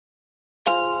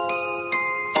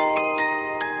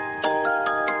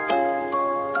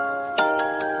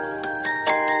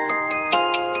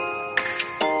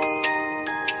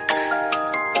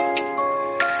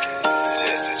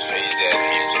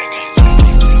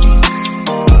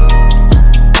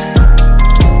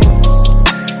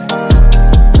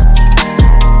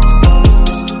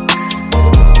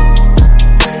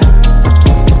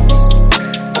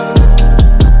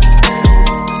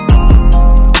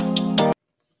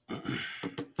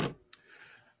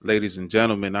Ladies and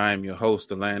gentlemen, I am your host,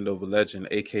 the Landover Legend,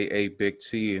 aka Big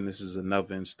T, and this is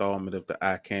another installment of the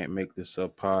I Can't Make This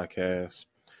Up podcast.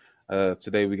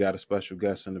 Today we got a special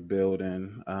guest in the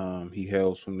building. He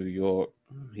hails from New York.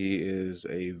 He is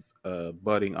a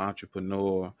budding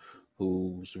entrepreneur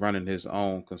who's running his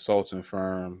own consulting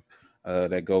firm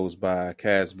that goes by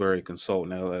Casbury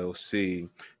Consulting LLC.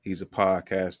 He's a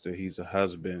podcaster. He's a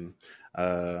husband.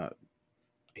 Uh,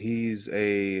 he's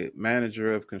a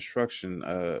manager of construction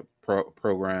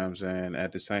programs, and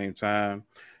at the same time,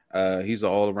 he's an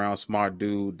all-around smart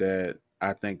dude that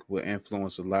I think will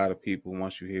influence a lot of people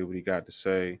once you hear what he got to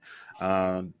say.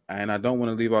 And I don't want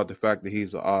to leave out the fact that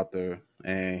he's an author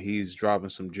and he's dropping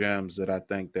some gems that I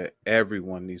think that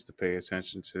everyone needs to pay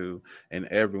attention to and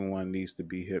everyone needs to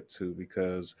be hip to,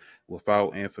 because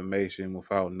without information,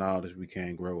 without knowledge, we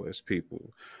can't grow as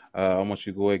people. I want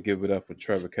you to go ahead and give it up for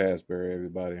Trevor Casbury,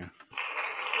 everybody.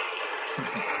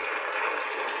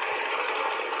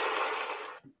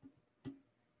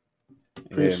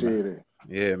 Yeah, man. Appreciate it.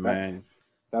 Yeah, That man.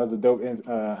 that was a dope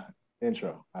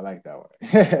intro. I like that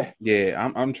one.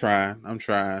 Yeah, I'm trying. I'm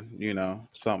trying.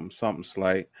 Something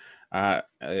slight. I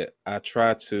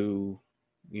try to,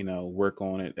 work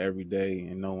on it every day,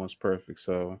 and no one's perfect.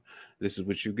 So this is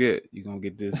what you get. You're gonna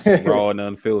get this raw and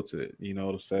unfiltered. You know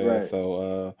what I'm saying? Right.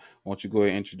 So, why don't you go ahead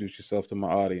and introduce yourself to my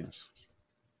audience?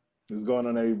 What's going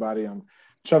on, everybody? I'm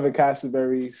Trevor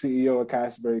Castleberry, CEO of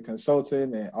Castleberry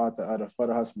Consulting and author of the For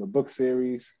the Hustler book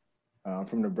series. I'm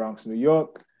from the Bronx, New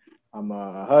York. I'm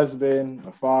a husband,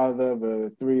 a father of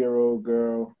a 3-year-old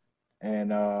girl,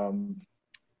 and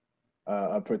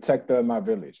a protector of my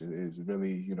village is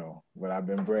really, what I've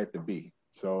been bred to be.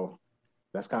 So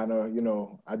that's kind of,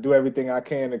 I do everything I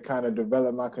can to kind of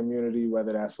develop my community,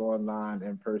 whether that's online,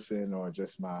 in person, or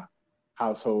just my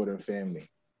household and family.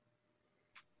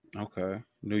 Okay,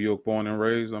 New York born and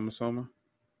raised, I'm assuming.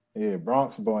 Yeah,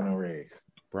 Bronx born and raised.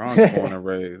 Bronx born and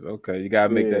raised. Okay, you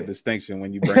gotta make that Yeah. distinction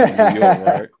when you bring up New York,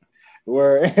 right?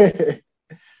 Where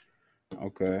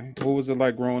Okay, what was it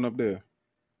like growing up there?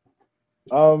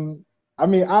 um I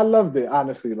mean, I loved it,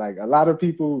 honestly. Like, a lot of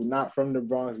people not from the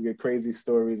Bronx get crazy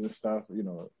stories and stuff.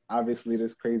 Obviously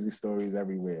there's crazy stories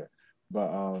everywhere. But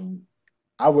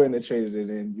I wouldn't have traded it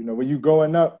in. When you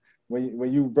growing up,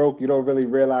 when you broke, you don't really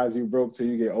realize you broke till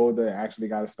you get older and actually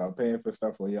got to start paying for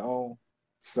stuff on your own.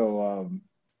 So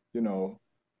you know,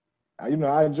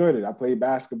 I enjoyed it. I played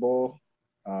basketball.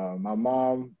 My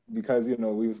mom, because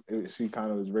she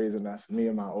kind of was raising us, me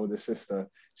and my older sister.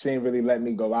 She didn't really let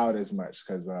me go out as much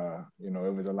because it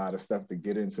was a lot of stuff to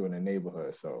get into in the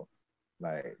neighborhood. So,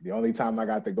 like, the only time I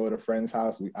got to go to friends'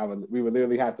 house, we would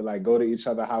literally have to, like, go to each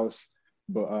other's house,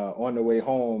 but on the way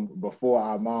home before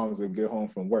our moms would get home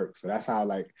from work. So that's how,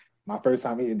 like, my first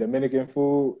time eating Dominican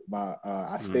food. I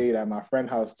Mm. stayed at my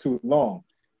friend's house too long,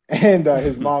 and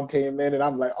his mom came in, and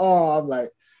I'm like,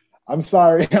 I'm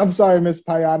sorry. I'm sorry, Miss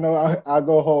Payano. I'll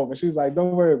go home. And she's like,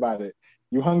 don't worry about it.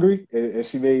 You hungry? And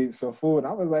she made some food. And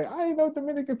I was like, I didn't know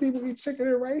Dominican people eat chicken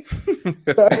and rice.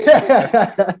 So,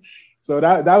 so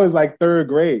that was like third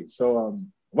grade. So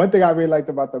one thing I really liked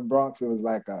about the Bronx, it was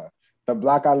like the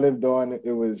block I lived on,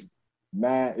 it was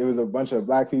mad. It was a bunch of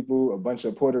black people, a bunch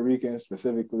of Puerto Ricans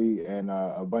specifically, and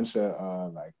a bunch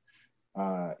of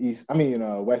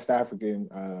West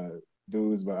African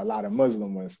dudes, but a lot of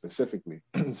Muslim ones specifically.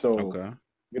 So, Okay.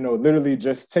 literally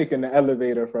just taking the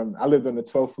elevator I lived on the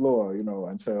 12th floor,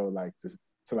 until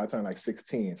I turned like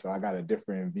 16. So I got a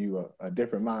different view, a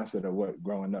different mindset of what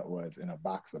growing up was in a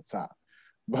box up top.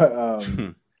 But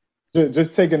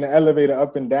just taking the elevator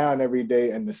up and down every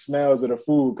day and the smells of the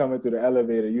food coming through the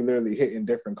elevator, you literally hitting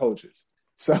different cultures.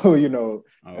 So, Oh,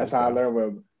 that's how I okay. learned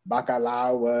what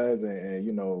bacalao was and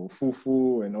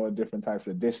fufu and all different types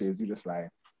of dishes. You just like,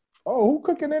 oh, who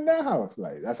cooking in that house?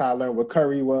 Like, that's how I learned what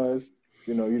curry was.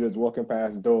 You just walking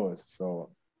past doors.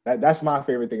 So that's my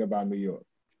favorite thing about New York.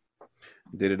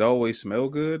 Did it always smell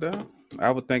good though? I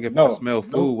would think if I No, smell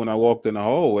food no, when I walked in the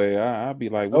hallway, I'd be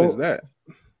like, "What is no, that?"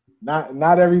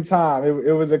 not every time.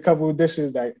 It was a couple of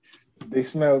dishes that they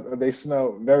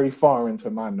smell very foreign to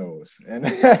my nose. And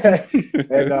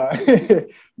and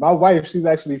my wife, she's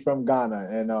actually from Ghana,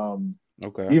 and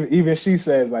Okay. even she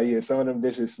says, like, yeah, some of them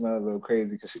dishes smell a little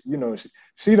crazy because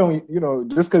she don't,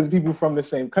 just because people from the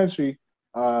same country,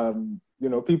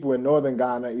 people in northern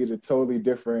Ghana eat a totally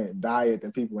different diet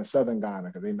than people in southern Ghana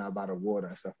because they're not by the water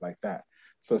and stuff like that.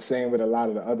 So same with a lot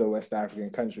of the other West African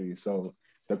countries. So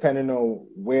depending on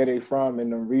where they from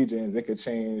in them regions, it could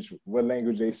change what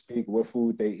language they speak, what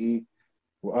food they eat,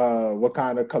 what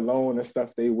kind of cologne and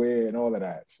stuff they wear, and all of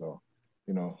that. So,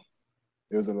 you know,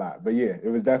 it was a lot. But yeah, it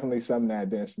was definitely something that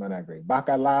didn't smell that great.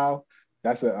 Bacalao,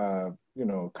 That's a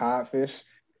codfish.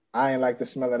 I ain't like the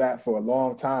smell of that for a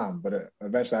long time, but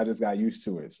eventually I just got used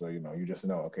to it. So you just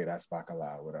know, okay, that's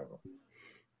bacala, whatever.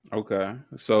 Okay.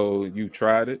 So you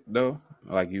tried it though?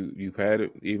 Like you've had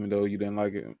it even though you didn't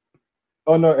like it?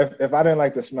 Oh no, if I didn't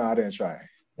like the smell, I didn't try.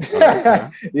 Oh, okay.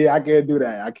 Yeah, I can't do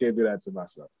that. I can't do that to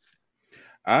myself.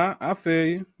 I feel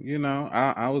you. You know,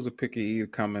 I was a picky eater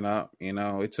coming up. You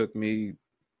know, it took me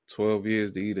 12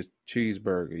 years to eat a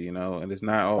cheeseburger, you know, and it's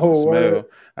not off the Oh, word. smell.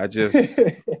 I just,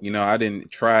 you know, I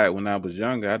didn't try it when I was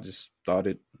younger. I just thought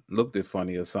it looked it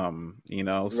funny or something, you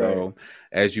know. Right. So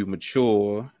as you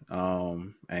mature,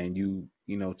 and you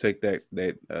know, take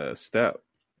that step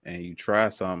and you try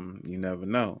something, you never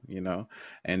know, you know.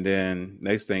 And then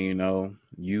next thing you know,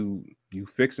 you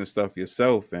fixing stuff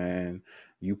yourself and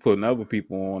you putting other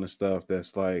people on and stuff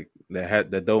that's like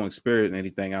that don't experience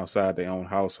anything outside their own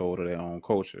household or their own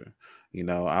culture. You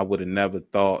know, I would have never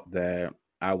thought that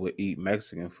I would eat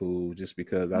Mexican food just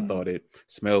because I Mm. thought it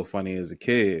smelled funny as a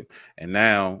kid. And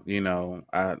now, you know,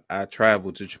 I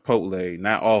travel to Chipotle,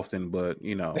 not often, but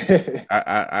you know,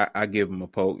 I give them a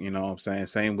poke. You know what I'm saying?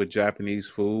 Same with Japanese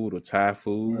food or Thai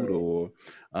food Right.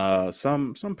 or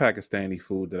some Pakistani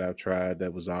food that I've tried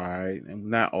that was all right, and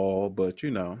not all, but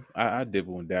you know, I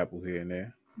dibble and dabble here and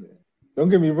there. Yeah. Don't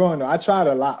get me wrong though. I tried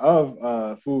a lot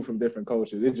of food from different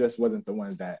cultures. It just wasn't the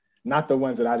ones that, not the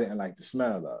ones that I didn't like the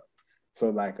smell of. So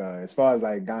like as far as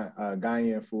like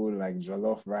Ghanaian food, like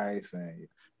jollof rice, and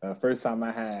first time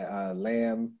I had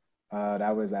lamb,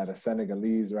 that was at a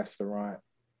Senegalese restaurant.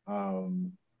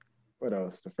 Um, what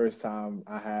else? The first time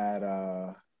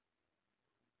I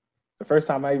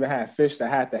even had fish that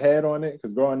had the head on it,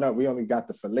 because growing up we only got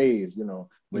the fillets, with no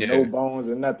Yeah. bones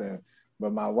or nothing.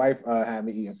 But my wife had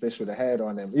me eating fish with a head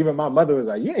on them. Even my mother was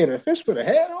like, "You ate a fish with a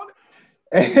head on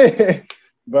it?"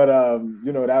 But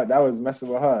that was messing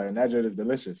with her, and that drink is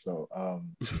delicious. So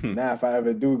now if I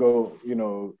ever do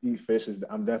go, eat fish,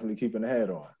 I'm definitely keeping the head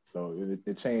on. So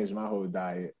it changed my whole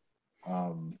diet.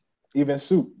 Um, Even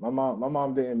soup. My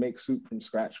mom didn't make soup from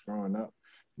scratch growing up.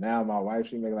 Now my wife,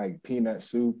 she make like peanut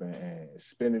soup and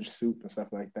spinach soup and stuff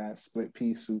like that, split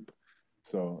pea soup.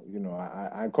 So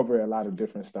I incorporate a lot of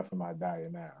different stuff in my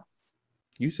diet now.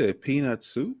 You said peanut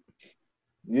soup?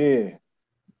 Yeah.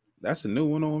 That's a new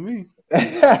one on me.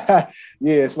 Yeah,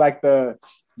 it's like the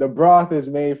broth is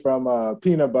made from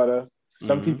peanut butter.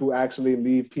 Some Hmm. people actually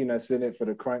leave peanuts in it for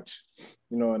the crunch,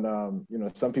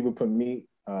 and some people put meat.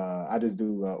 I just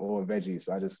do all veggies,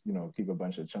 so I just keep a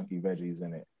bunch of chunky veggies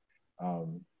in it.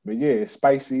 But yeah, it's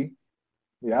spicy.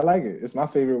 Yeah, I like it. It's my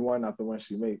favorite one, not the one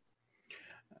she made.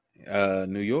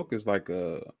 New York is like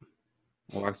a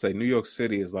well, I say New York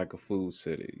City is like a food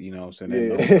city. You know what I'm saying? They're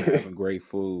known for Yeah. having great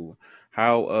food.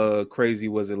 How crazy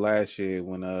was it last year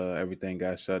when everything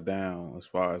got shut down as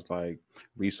far as like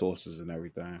resources and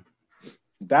everything?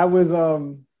 That was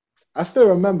I still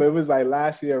remember it was like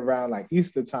last year around like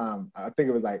Easter time. I think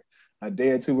it was like a day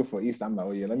or two before Easter. I'm like,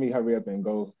 oh yeah, let me hurry up and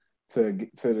go to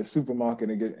the supermarket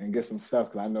and get some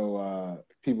stuff because I know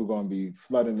people gonna be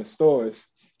flooding the stores.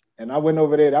 And I went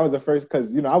over there. That was the first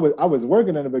because I was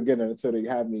working in the beginning until they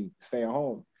had me staying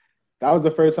home. That was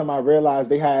the first time I realized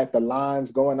they had the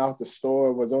lines going out the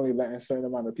store was only letting a certain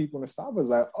amount of people in the store. I was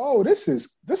like, oh,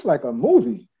 this like a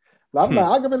movie. I'm like,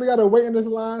 I really gotta wait in this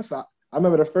line. So I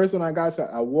remember the first one I got to,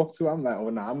 I walked to, I'm like,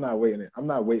 oh no, I'm not waiting. I'm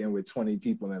not waiting with 20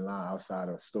 people in line outside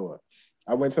of a store.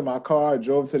 I went to my car,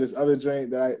 drove to this other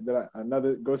drink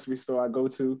another grocery store I go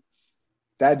to.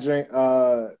 That drink,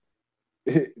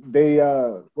 they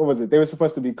what was it? They were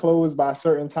supposed to be closed by a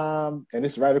certain time, and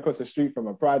it's right across the street from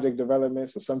a project development.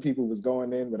 So some people was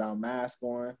going in without masks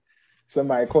on.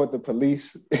 Somebody called the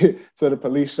police, so the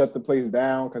police shut the place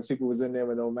down because people was in there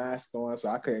with no mask on. So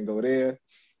I couldn't go there.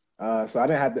 So I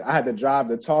didn't have to. I had to drive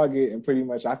to Target, and pretty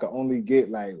much I could only get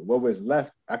like what was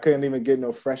left. I couldn't even get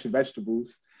no fresh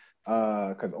vegetables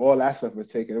because all that stuff was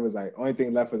taken. It was like only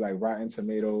thing left was like rotten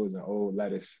tomatoes and old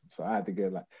lettuce. So I had to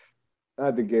get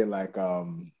like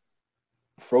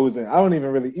frozen. I don't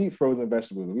even really eat frozen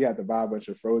vegetables. We had to buy a bunch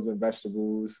of frozen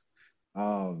vegetables,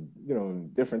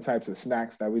 different types of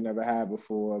snacks that we never had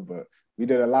before. But we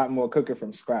did a lot more cooking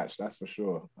from scratch, that's for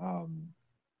sure.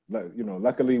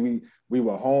 Luckily we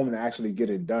were home to actually get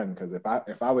it done. Because if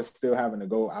I was still having to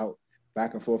go out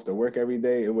back and forth to work every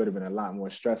day, it would have been a lot more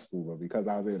stressful. But because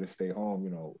I was able to stay home,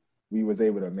 we was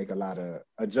able to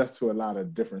adjust to a lot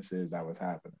of differences that was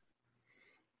happening.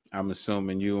 I'm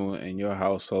assuming you and your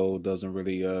household doesn't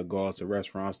really go out to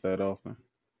restaurants that often.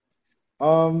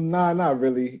 Nah, not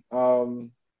really.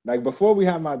 Like before we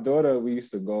had my daughter, we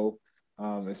used to go,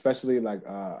 especially like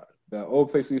the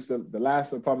old place the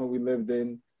last apartment we lived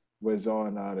in. was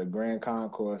on the Grand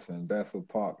Concourse in Bedford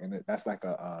Park, and that's like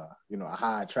a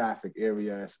high traffic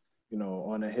area. It's,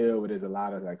 on a hill where there's a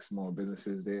lot of like small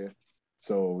businesses there.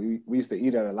 So we used to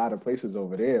eat at a lot of places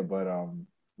over there, but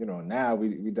now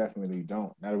we definitely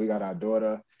don't. Now that we got our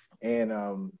daughter,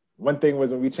 and one thing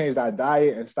was when we changed our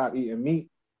diet and stopped eating meat,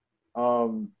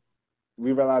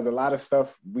 we realized a lot of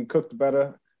stuff we cooked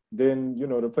better than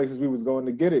the places we was going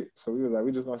to get it. So we was like,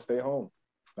 we just gonna stay home.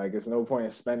 Like, it's no point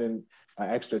in spending an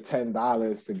extra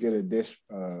 $10 to get a dish,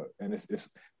 and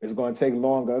it's going to take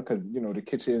longer because the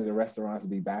kitchens and restaurants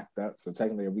will be backed up. So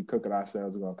technically, if we cook it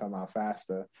ourselves, it's going to come out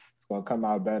faster. It's going to come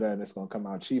out better, and it's going to come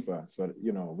out cheaper. So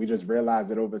we just realized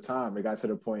that over time, it got to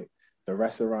the point the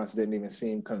restaurants didn't even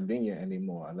seem convenient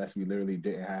anymore unless we literally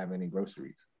didn't have any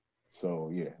groceries. So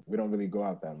yeah, we don't really go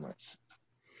out that much.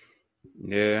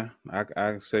 Yeah,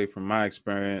 I say from my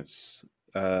experience,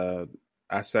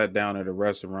 I sat down at a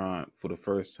restaurant for the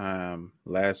first time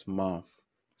last month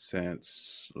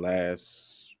since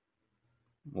last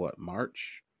what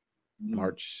March,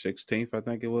 March 16th, I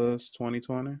think it was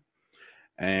 2020,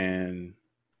 and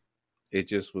it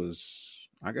just was.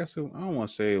 I guess I don't want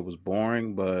to say it was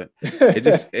boring, but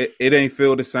it ain't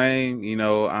feel the same.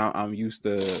 I'm used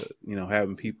to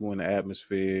having people in the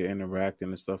atmosphere, interacting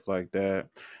and stuff like that.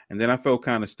 And then I felt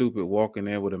kind of stupid walking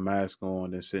in with a mask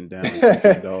on and sitting down and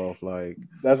taking it off. Like,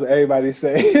 that's what everybody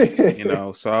say.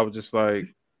 So I was just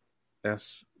like, I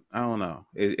don't know.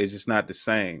 It's just not the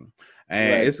same,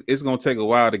 and Right. it's gonna take a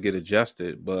while to get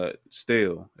adjusted. But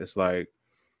still, it's like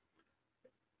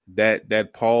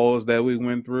that pause that we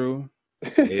went through.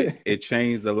 It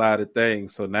changed a lot of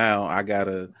things. So now I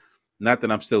gotta, not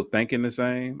that I'm still thinking the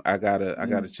same. I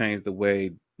gotta change the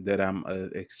way that I'm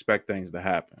expect things to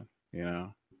happen. Right.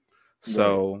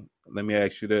 So let me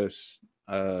ask you this: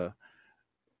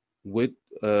 what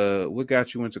what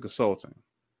got you into consulting?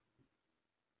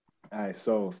 All right.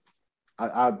 So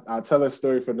I'll tell a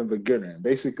story from the beginning.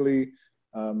 Basically,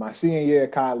 my senior year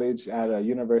of college at a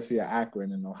University of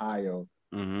Akron in Ohio.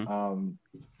 Mm-hmm.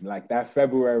 Like that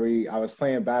February, I was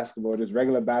playing basketball, just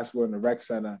regular basketball in the rec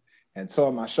center, and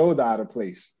tore my shoulder out of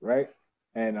place, right?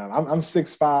 And I'm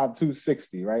 6'5",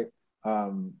 260, right?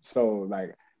 So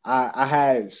like I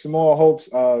had small hopes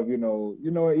of,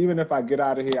 even if I get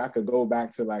out of here, I could go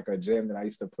back to like a gym that I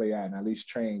used to play at and at least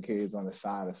train kids on the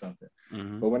side or something.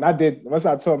 Mm-hmm. But once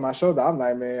I tore my shoulder, I'm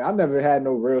like, man, I never had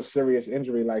no real serious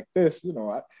injury like this.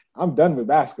 I'm done with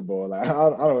basketball. Like I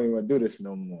don't even want to do this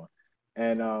no more.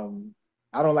 And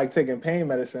I don't like taking pain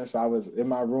medicine, so I was in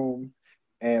my room,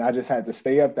 and I just had to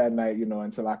stay up that night,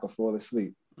 until I could fall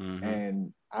asleep. Mm-hmm.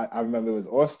 And I remember it was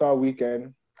All-Star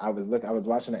weekend. I was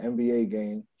watching an NBA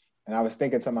game, and I was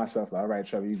thinking to myself, all right,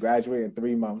 Trevor, you graduate in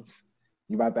 3 months.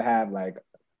 You about to have like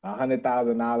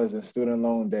 $100,000 in student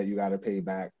loan debt you got to pay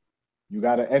back. You're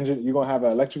gonna have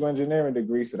an electrical engineering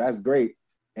degree, so that's great.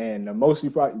 And the most you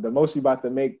about to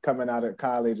make coming out of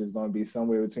college is going to be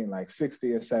somewhere between like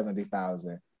 60 and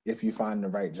 70,000 if you find the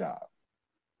right job.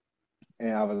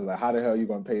 And I was like, how the hell are you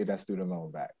going to pay that student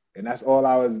loan back? And that's all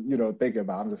I was, thinking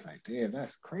about. I'm just like, damn,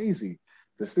 that's crazy.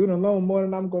 The student loan more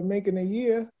than I'm going to make in a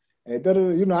year. And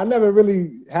I never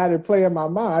really had it play in my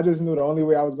mind. I just knew the only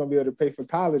way I was going to be able to pay for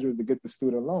college was to get the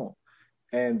student loan.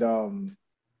 And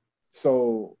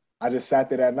so I just sat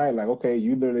there that night like, okay,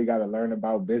 you literally got to learn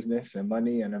about business and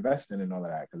money and investing and all of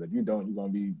that. Because if you don't, you're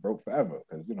going to be broke forever.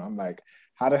 Because, I'm like,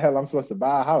 how the hell I'm supposed to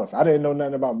buy a house? I didn't know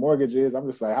nothing about mortgages. I'm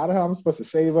just like, how the hell I'm supposed to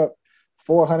save up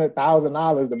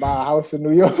 $400,000 to buy a house in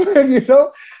New York?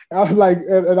 I was like,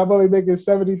 and I'm only making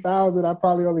 70,000. I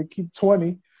probably only keep 20.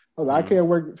 I was like, I can't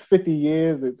work 50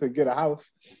 years to get a house.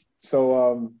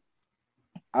 So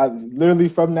I literally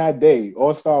from that day,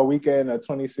 All-Star weekend of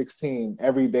 2016,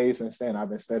 every day since then, I've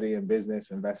been studying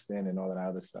business, investing, and all that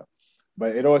other stuff.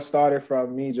 But it all started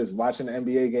from me just watching the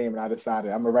NBA game, and I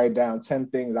decided I'm gonna write down 10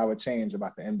 things I would change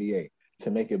about the NBA to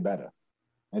make it better.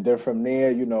 And then from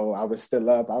there, I was still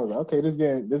up. I was like, okay,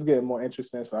 this getting more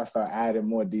interesting. So I started adding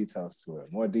more details to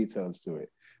it.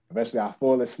 Eventually, I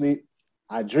fall asleep.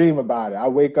 I dream about it. I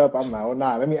wake up. I'm like, oh,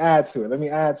 nah, let me add to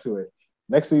it.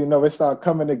 Next thing you know, it started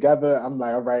coming together. I'm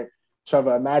like, all right,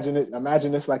 Trevor, imagine it.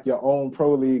 Imagine it's like your own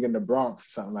pro league in the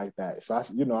Bronx, something like that. So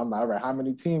I'm like, all right, how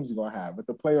many teams you gonna have? What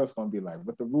the playoffs gonna be like?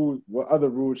 What other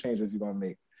rule changes you gonna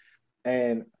make?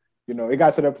 And it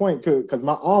got to that point because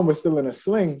my arm was still in a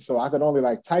sling, so I could only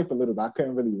like type a little bit. I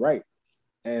couldn't really write.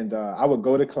 And I would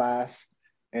go to class,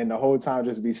 and the whole time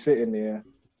just be sitting there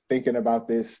thinking about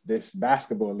this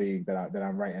basketball league that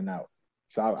I'm writing out.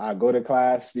 So I go to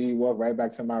class, walk right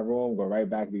back to my room, go right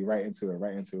back, be right into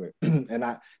it.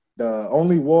 And the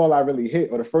only wall I really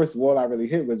hit, or the first wall I really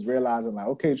hit, was realizing like,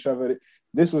 okay, Trevor,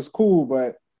 this was cool,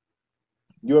 but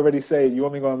you already say you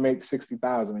only gonna make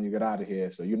 60,000 when you get out of here,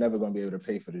 so you're never gonna be able to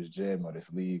pay for this gym or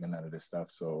this league and none of this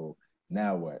stuff. So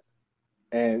now what?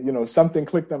 And something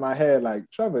clicked in my head, like,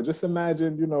 Trevor, just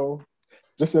imagine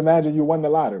you won the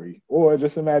lottery, or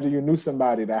just imagine you knew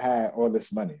somebody that had all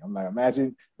this money. I'm like,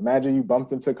 imagine you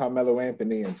bumped into Carmelo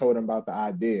Anthony and told him about the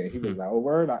idea. He was like, "Oh,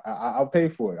 word, I'll pay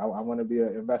for it. I want to be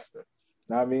an investor."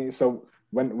 You know what I mean? So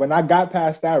when I got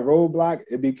past that roadblock,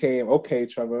 it became, okay,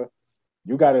 Trevor,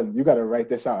 you gotta write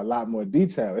this out a lot more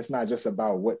detail. It's not just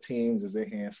about what teams is in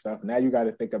here and stuff. Now you got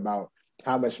to think about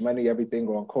how much money everything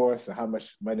going to cost and how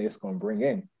much money it's going to bring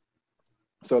in.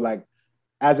 So like,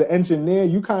 as an engineer,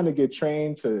 you kind of get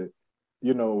trained to,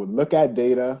 look at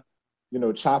data,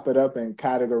 chop it up and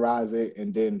categorize it,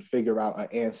 and then figure out an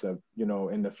answer,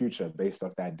 in the future based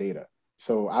off that data.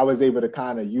 So I was able to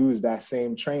kind of use that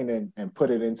same training and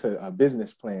put it into a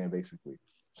business plan, basically.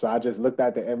 So I just looked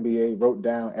at the NBA, wrote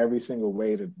down every single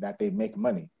way that they make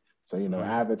money. So,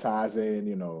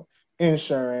 advertising,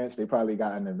 insurance, they probably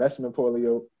got an investment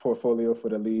portfolio for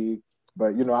the league.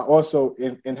 But, I also,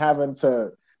 in having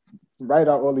to write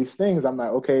out all these things, I'm like,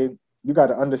 okay, you got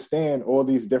to understand all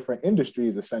these different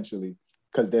industries essentially,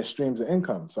 because they're streams of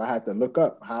income. So I had to look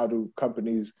up, how do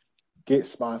companies get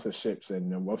sponsorships,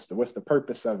 and what's the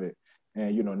purpose of it?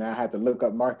 And now I had to look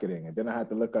up marketing, and then I had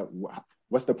to look up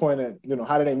what's the point of,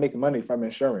 how do they make money from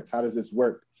insurance? How does this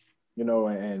work?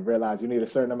 And realize you need a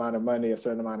certain amount of money, a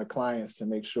certain amount of clients to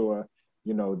make sure,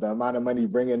 the amount of money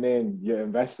bringing in, you're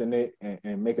investing it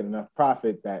and making enough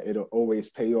profit that it'll always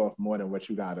pay off more than what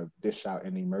you got to dish out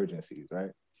in emergencies,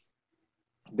 right?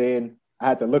 Then I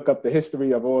had to look up the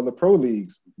history of all the pro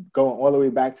leagues, going all the way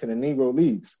back to the Negro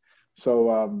leagues.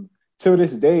 So till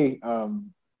this day,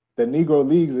 the Negro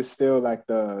leagues is still like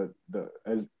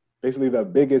as basically the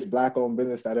biggest Black-owned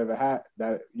business we ever had,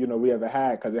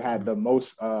 because it had the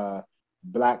most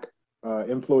Black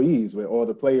employees, with all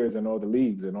the players and all the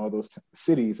leagues and all those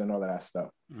cities and all of that stuff.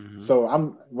 Mm-hmm.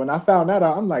 So when I found that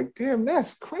out, I'm like, damn,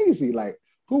 that's crazy. Like,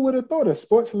 who would have thought a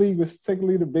sports league was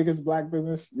technically the biggest Black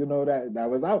business, that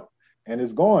was out, and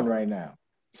it's gone right now.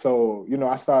 So,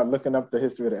 I started looking up the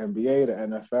history of the NBA,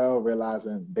 the NFL,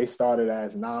 realizing they started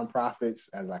as nonprofits,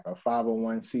 as like a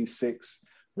 501c6,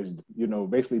 which,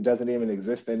 basically doesn't even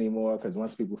exist anymore, because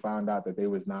once people found out that they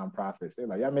was nonprofits, they're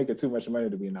like, y'all making too much money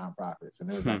to be nonprofits.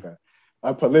 And it was like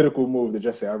a political move to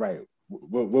just say, all right,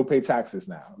 we'll pay taxes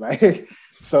now. Like,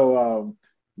 so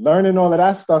learning all of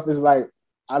that stuff is like,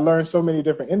 I learned so many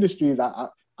different industries. I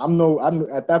knew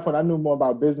at that point, I knew more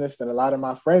about business than a lot of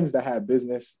my friends that had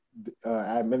business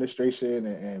administration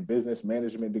and business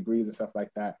management degrees and stuff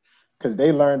like that, because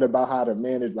they learned about how to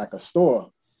manage like a store,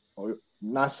 or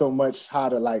not so much how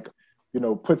to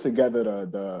put together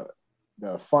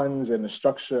the funds and the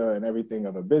structure and everything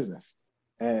of a business.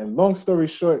 And long story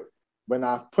short, when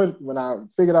I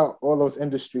figured out all those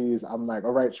industries, I'm like,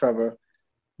 all right, Trevor,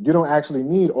 you don't actually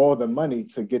need all the money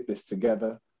to get this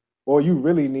together. All you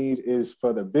really need is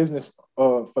for the business,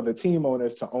 for the team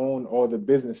owners to own all the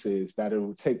businesses that it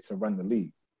will take to run the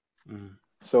league. Mm.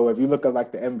 So if you look at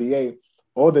like the NBA,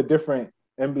 all the different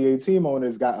NBA team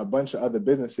owners got a bunch of other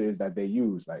businesses that they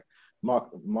use. Like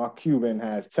Mark Cuban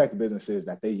has tech businesses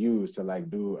that they use to like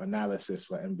do analysis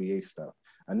for NBA stuff.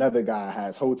 Another guy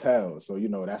has hotels, so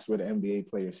that's where the NBA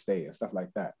players stay and stuff like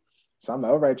that. So I'm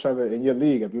like, all right, Trevor, in your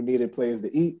league, if you needed players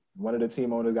to eat, one of the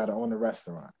team owners got to own a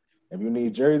restaurant. If you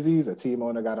need jerseys, a team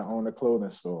owner got to own a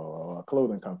clothing store or a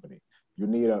clothing company. You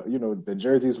need the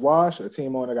jerseys wash, a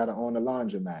team owner got to own a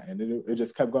laundromat. And it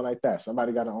just kept going like that.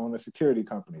 Somebody got to own a security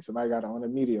company. Somebody got to own a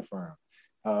media firm,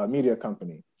 media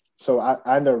company. So I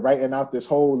ended up writing out this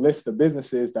whole list of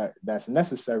businesses that's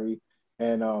necessary.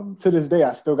 And to this day,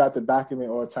 I still got the document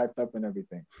all typed up and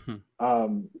everything.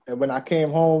 And when I came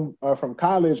home from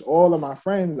college, all of my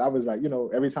friends, I was like,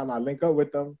 every time I link up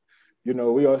with them,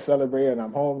 we all celebrate and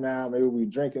I'm home now. Maybe we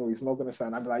drinking, we smoking or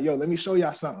something. I'd be like, yo, let me show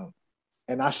y'all something.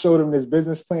 And I showed them this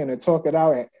business plan and talk it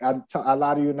out. And I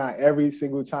lie to you not, every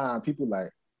single time, people like,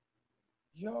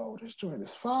 yo, this joint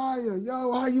is fire.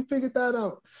 Yo, how you figured that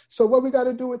out? So what we got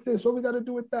to do with this? What we got to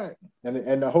do with that?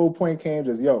 And the whole point came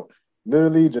just, yo,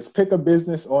 literally just pick a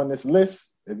business on this list.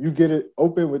 If you get it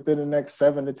open within the next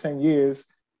 7 to 10 years,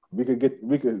 we could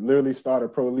literally start a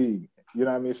pro league. You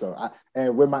know what I mean? So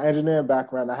and with my engineering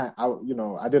background,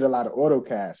 I did a lot of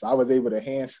AutoCAD. So I was able to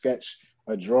hand sketch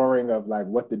a drawing of like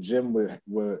what the gym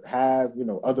would have,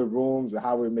 other rooms and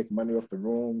how we make money off the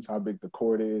rooms, how big the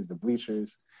court is, the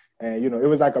bleachers. And, it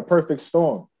was like a perfect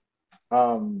storm.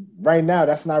 Right now,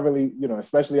 that's not really,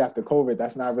 especially after COVID,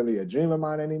 that's not really a dream of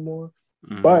mine anymore.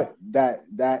 Mm-hmm. But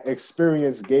that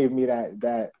experience gave me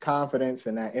that confidence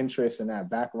and that interest and that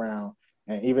background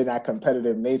and even that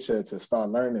competitive nature to start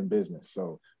learning business.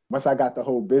 So once I got the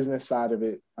whole business side of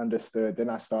it understood, then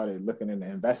I started looking into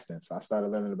investing. So I started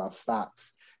learning about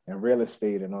stocks and real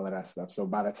estate and all of that stuff. So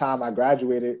by the time I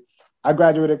graduated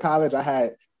college, I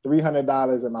had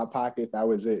 $300 in my pocket. That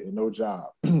was it, and no job.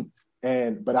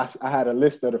 But I had a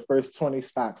list of the first 20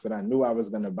 stocks that I knew I was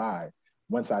going to buy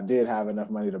once I did have enough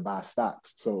money to buy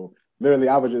stocks. So literally,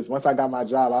 once I got my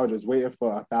job, I was just waiting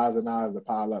for $1,000 to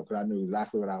pile up because I knew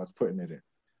exactly what I was putting it in.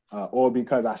 Or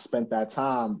because I spent that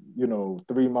time,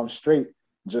 3 months straight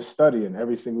just studying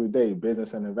every single day,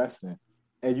 business and investing.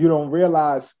 And you don't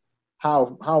realize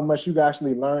how much you can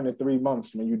actually learn in 3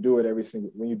 months when you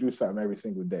do something every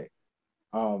single day.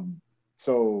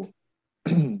 So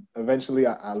eventually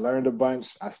I learned a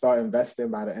bunch. I started investing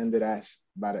by the end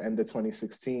of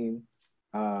 2016.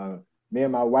 Me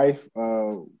and my wife,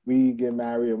 we get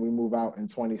married and we move out in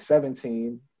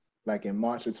 2017, like in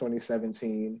March of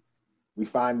 2017. We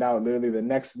find out literally the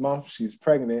next month she's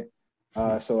pregnant.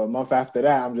 So a month after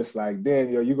that, I'm just like, damn,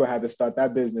 you're going to have to start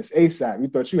that business ASAP. You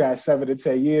thought you had 7 to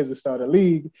 10 years to start a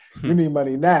league. You need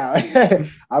money now.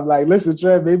 I'm like, listen,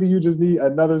 Trev, maybe you just need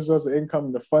another source of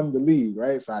income to fund the league,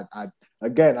 right? So I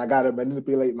got to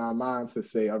manipulate my mind to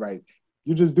say, all right,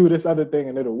 you just do this other thing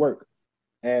and it'll work.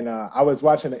 And I was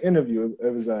watching an interview.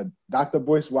 It was Dr.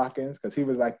 Boyce Watkins, because he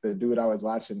was like the dude I was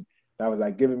watching that was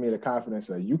like giving me the confidence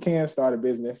that you can start a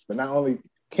business, but not only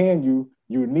can you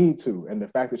need to. And the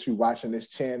fact that you're watching this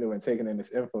channel and taking in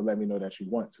this info, let me know that you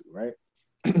want to, right?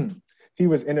 He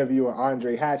was interviewing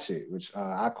Andre Hatchett, which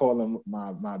I call him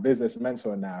my business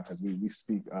mentor now because we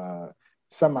speak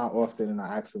semi often, and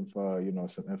I ask him for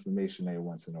some information every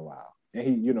once in a while. And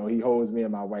he holds me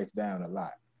and my wife down a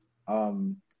lot.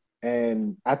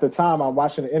 And at the time, I'm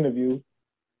watching the interview,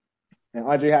 and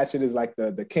Andre Hatchett is like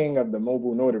the king of the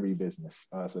mobile notary business.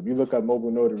 So if you look up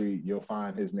mobile notary, you'll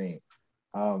find his name.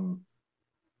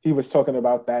 He was talking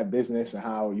about that business and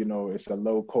how, it's a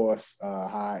low cost,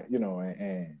 high,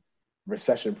 and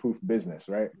recession proof business,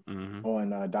 right? Mm-hmm.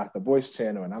 On Dr. Boyce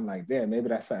channel. And I'm like, damn, maybe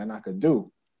that's something I could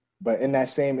do. But in that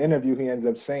same interview, he ends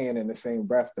up saying in the same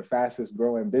breath, the fastest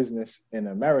growing business in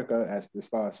America, as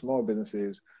far as small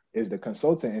businesses, is the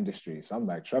consulting industry. So I'm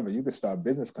like, Trevor, you could start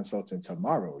business consulting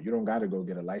tomorrow. You don't got to go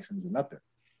get a license or nothing.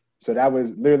 So that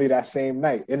was literally that same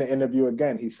night. In the interview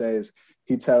again, he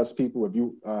tells people, if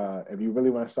you really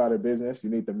want to start a business, you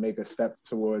need to make a step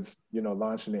towards,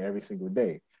 launching it every single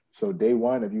day. So day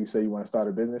one, if you say you want to start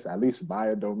a business, at least buy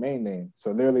a domain name.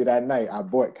 So literally that night, I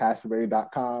bought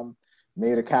Castleberry.com,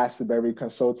 made a Castleberry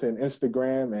Consulting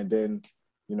Instagram, and then,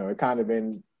 it kind of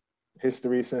been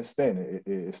history since then.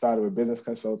 It started with business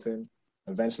consulting.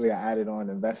 Eventually, I added on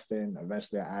investing.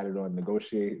 Eventually, I added on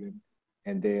negotiating.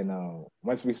 And then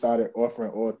once we started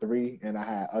offering all three, and I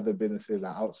had other businesses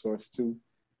I outsourced to,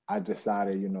 I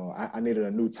decided, I needed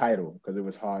a new title because it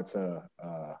was hard to,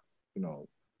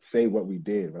 say what we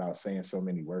did without saying so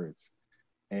many words.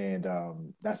 And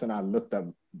that's when I looked up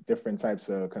different types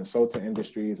of consulting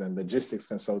industries, and logistics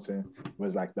consulting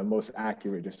was like the most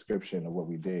accurate description of what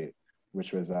we did,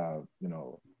 which was,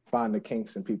 find the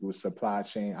kinks in people's supply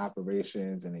chain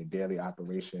operations and their daily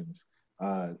operations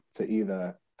to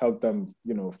either help them,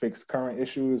 fix current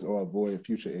issues or avoid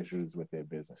future issues with their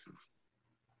businesses.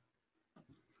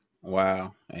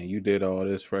 Wow. And you did all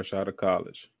this fresh out of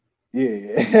college.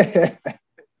 Yeah.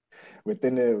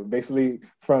 Basically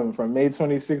from May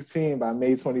 2016, by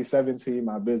May 2017,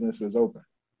 my business was open.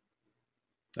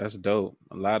 That's dope.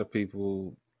 A lot of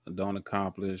people don't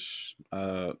accomplish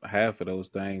half of those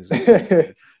things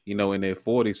until in their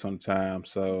 40s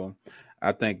sometimes. So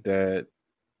I think that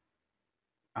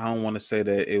I don't want to say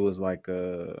that it was like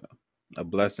a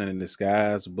blessing in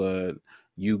disguise, but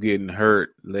you getting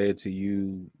hurt led to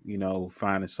you,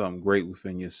 finding something great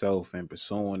within yourself and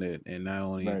pursuing it, and not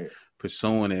only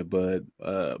pursuing it, but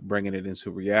bringing it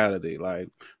into reality. Like,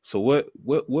 so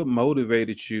what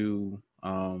motivated you,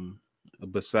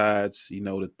 besides,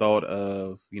 the thought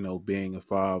of, being a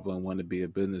father and wanting to be a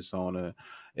business owner?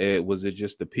 Was it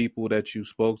just the people that you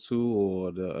spoke to,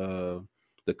 or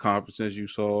the conferences you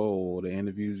saw, or the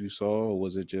interviews you saw, or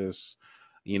was it just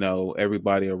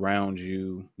everybody around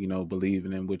you,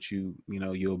 believing in what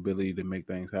your ability to make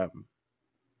things happen?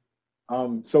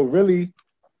 So really,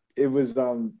 it was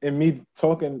in me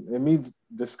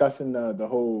discussing the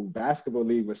whole basketball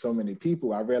league with so many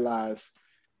people, I realized,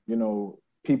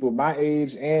 people my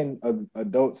age and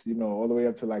adults, all the way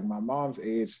up to like my mom's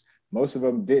age, most of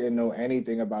them didn't know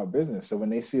anything about business. So when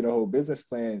they see the whole business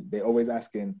plan, they always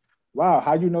asking, wow,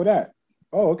 how you know that?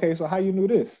 Oh, okay, so how you knew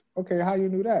this? Okay, how you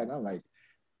knew that? And I'm like,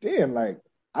 damn, like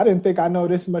I didn't think I know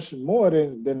this much more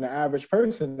than the average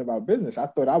person about business. I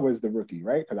thought I was the rookie,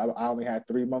 right? Because I only had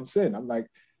 3 months in. I'm like,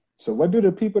 so what do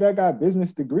the people that got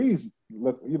business degrees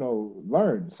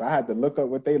learn? So I had to look up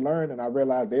what they learned, and I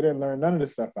realized they didn't learn none of the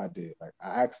stuff I did. Like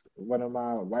I asked one of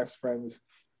my wife's friends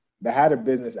that had a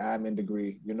business admin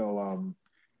degree,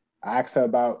 I asked her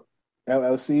about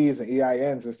LLCs and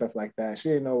EINs and stuff like that. She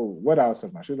didn't know what I was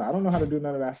talking about. She was like, I don't know how to do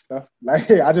none of that stuff. Like,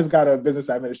 I just got a business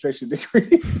administration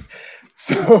degree.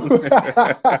 so,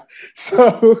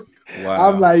 so Wow.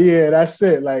 I'm like, yeah, that's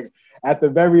it. Like, at the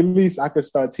very least, I could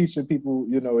start teaching people,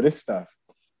 this stuff.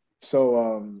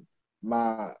 So,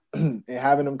 my and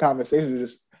having them conversations,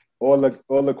 just all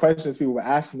the questions people were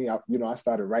asking me, I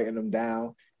started writing them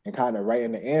down and kind of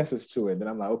writing the answers to it. Then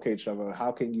I'm like, okay, Trevor,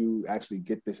 how can you actually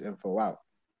get this info out?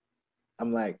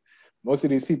 I'm like, most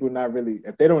of these people not really,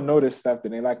 if they don't know this stuff,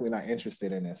 then they likely not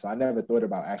interested in it. So I never thought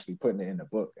about actually putting it in the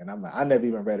book. And I'm like, I never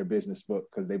even read a business book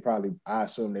because I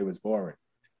assumed they was boring,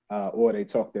 or they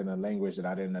talked in a language that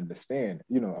I didn't understand,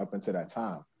 up until that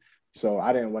time. So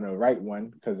I didn't want to write one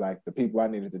because like the people I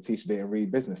needed to teach didn't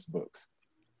read business books.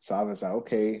 So I was like,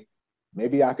 okay,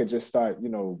 maybe I could just start,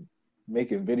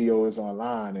 making videos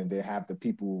online and then have the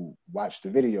people watch the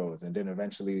videos. And then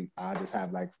eventually I just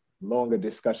have like longer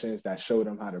discussions that show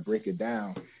them how to break it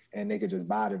down and they could just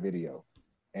buy the video.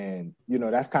 And,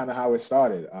 that's kind of how it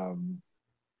started.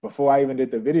 Before I even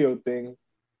did the video thing,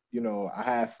 I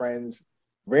had friends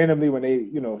randomly when they,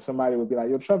 somebody would be like,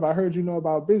 yo, Trevor, I heard you know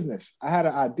about business. I had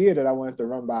an idea that I wanted to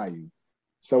run by you.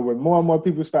 So when more and more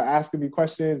people start asking me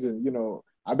questions and,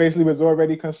 I basically was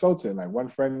already consulting. Like one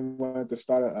friend wanted to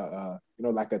start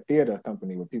like a theater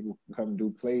company where people come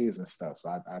do plays and stuff. So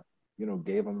I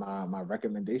gave them my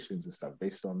recommendations and stuff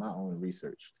based on my own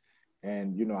research.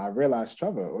 And, I realized,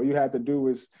 Trevor, all you had to do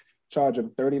was charge them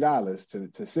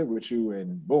 $30 to sit with you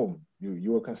and boom,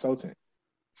 you a consultant.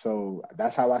 So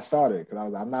that's how I started because I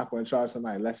was like, I'm not going to charge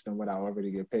somebody less than what I already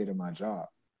get paid in my job.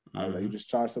 I was like, you just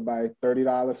charge somebody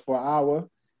 $30 for an hour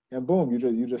and boom,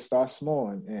 you just start small.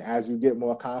 And as you get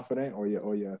more confident or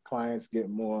your clients get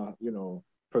more,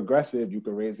 progressive, you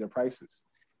can raise their prices.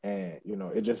 And,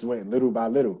 it just went little by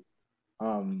little.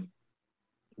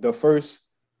 The first,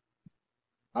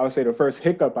 I would say the first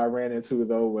hiccup I ran into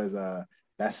though was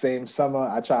that same summer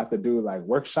I tried to do like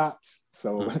workshops.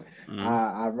 So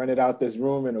I rented out this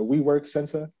room in a WeWork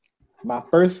center. My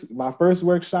first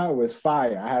workshop was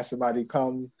fire. I had somebody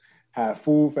come have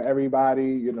food for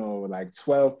everybody, like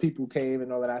 12 people came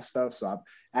and all of that stuff. So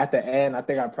at the end, I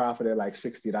think I profited like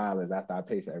 $60 after I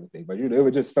paid for everything. But it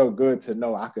would just felt good to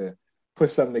know I could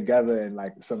put something together and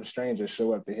like some strangers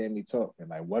show up to hear me talk. And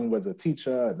like one was a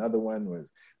teacher, another one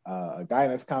was a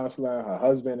guidance counselor, her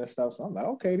husband and stuff. So I'm like,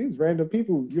 okay, these random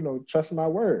people, trust my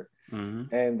word.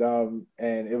 And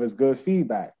it was good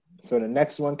feedback. So the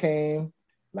next one came,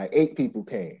 like 8 people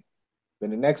came.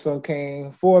 Then the next one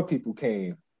came, 4 people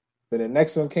came. Then the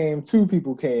next one came, 2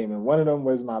 people came, and one of them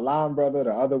was my line brother.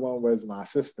 The other one was my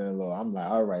sister-in-law. I'm like,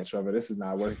 all right, Trevor, this is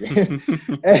not working.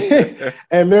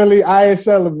 and literally, I ain't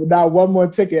selling not one more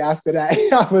ticket after that.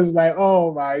 I was like,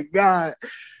 oh my God,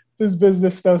 this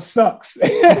business stuff sucks.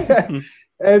 and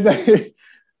I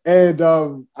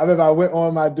remember I went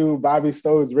on my dude Bobby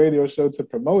Stowe's radio show to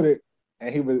promote it,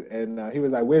 and he was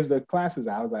like, "Where's the classes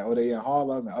at?" I was like, "Oh, they in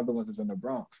Harlem, and other ones is in the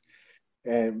Bronx."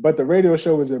 But the radio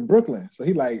show was in Brooklyn, so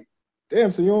he like, damn,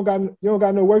 so you don't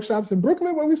got no workshops in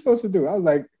Brooklyn? What are we supposed to do? I was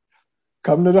like,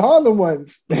 come to the Harlem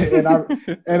ones. and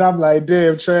I'm like,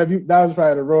 damn, Trev, that was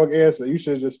probably the wrong answer. You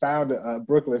should have just found a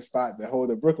Brooklyn spot to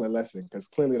hold a Brooklyn lesson, because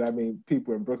clearly that means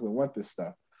people in Brooklyn want this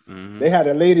stuff. They had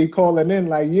a lady calling in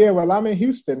like, yeah, well, I'm in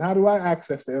Houston. How do I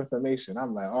access the information?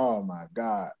 I'm like, oh my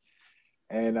God.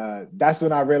 And that's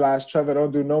when I realized, Trevor,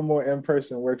 don't do no more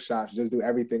in-person workshops. Just do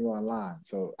everything online.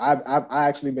 So I've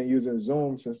actually been using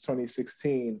Zoom since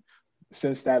 2016,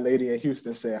 since that lady in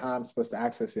Houston said, how I'm supposed to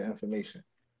access your information.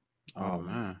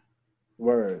 Man.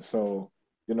 Word. So,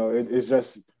 it's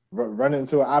just run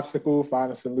into an obstacle,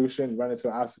 find a solution, run into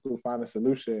an obstacle, find a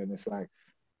solution. And it's like,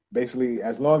 basically,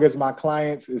 as long as my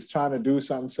clients is trying to do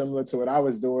something similar to what I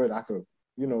was doing, I could,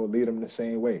 lead them the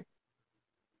same way.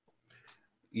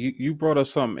 You brought up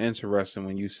something interesting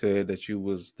when you said that you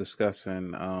was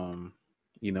discussing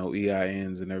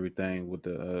EINs and everything with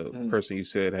the person you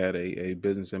said had a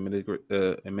business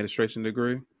administration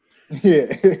degree.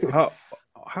 Yeah.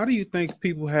 How do you think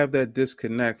people have that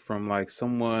disconnect from like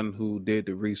someone who did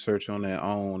the research on their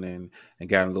own and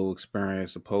got a little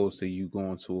experience opposed to you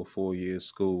going to a 4-year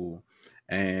school?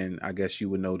 And I guess you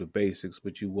would know the basics,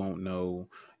 but you won't know,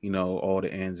 all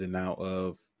the ins and out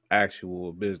of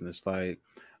actual business. Like,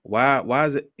 Why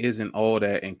isn't all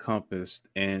that encompassed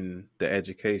in the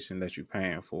education that you're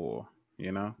paying for?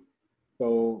 You know.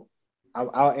 So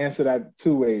I'll answer that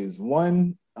two ways.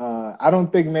 One, I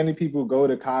don't think many people go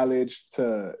to college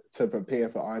to prepare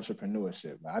for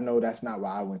entrepreneurship. I know that's not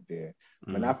why I went there.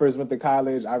 When Mm. I first went to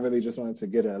college, I really just wanted to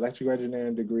get an electrical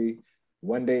engineering degree.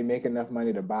 One day, make enough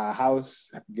money to buy a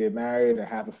house, get married, and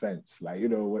have a fence. Like, you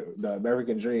know, the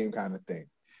American dream kind of thing.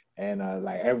 And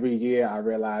like every year, I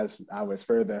realized I was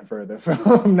further and further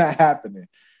from that happening.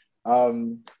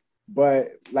 Um, but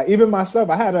like even myself,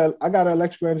 I got an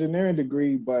electrical engineering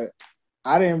degree, but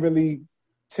I didn't really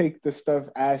take the stuff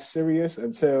as serious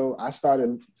until I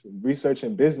started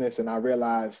researching business and I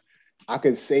realized I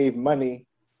could save money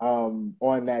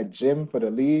on that gym for the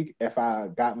league if I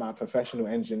got my professional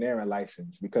engineering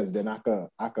license, because then I could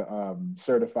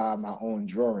certify my own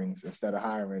drawings instead of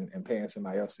hiring and paying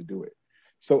somebody else to do it.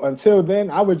 So until then,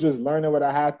 I was just learning what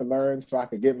I had to learn so I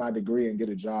could get my degree and get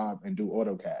a job and do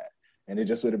AutoCAD. And it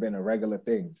just would have been a regular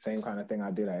thing, same kind of thing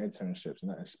I did at internships,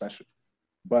 nothing special.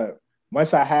 But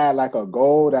once I had like a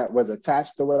goal that was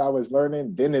attached to what I was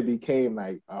learning, then it became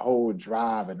like a whole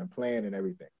drive and a plan and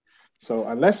everything. So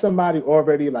unless somebody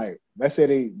already like, let's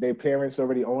say their parents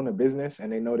already own a business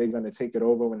and they know they're going to take it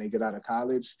over when they get out of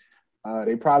college,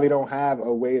 they probably don't have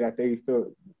a way that they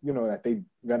feel, you know, that they're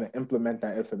going to implement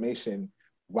that information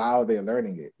while they're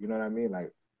learning it. You know what I mean?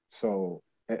 Like, so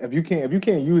if you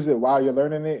can't use it while you're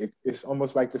learning it, it's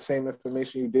almost like the same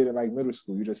information you did in like middle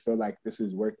school. You just feel like this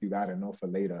is work you got to know for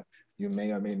later. You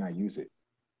may or may not use it.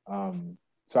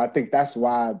 So I think that's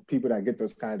why people that get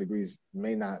those kind of degrees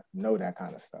may not know that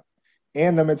kind of stuff.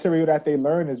 And the material that they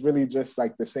learn is really just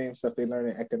like the same stuff they learn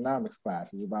in economics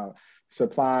class. It's about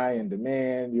supply and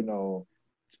demand, you know,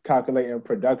 calculating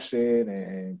production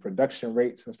and production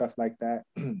rates and stuff like that.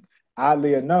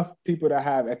 Oddly enough, people that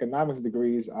have economics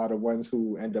degrees are the ones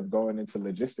who end up going into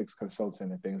logistics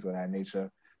consulting and things of that nature.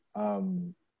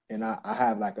 And I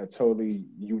have like a totally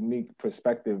unique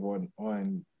perspective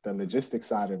on the logistics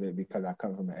side of it because I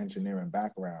come from an engineering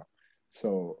background.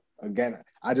 So again,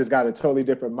 I just got a totally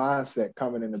different mindset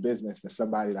coming into business than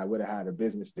somebody that would have had a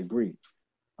business degree,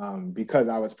 because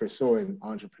I was pursuing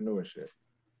entrepreneurship.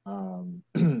 Um,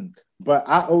 but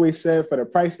I always said for the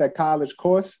price that college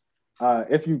costs,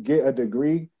 if you get a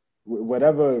degree,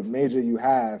 whatever major you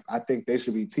have, I think they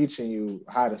should be teaching you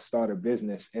how to start a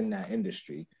business in that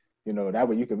industry. You know, that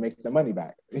way you can make the money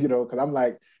back. You know, because I'm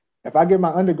like, if I get my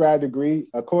undergrad degree,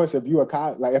 of course, if you a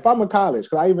college, like if I'm a college,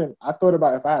 because I thought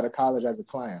about if I had a college as a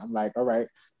client, I'm like, all right,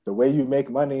 the way you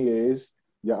make money is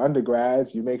your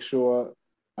undergrads, you make sure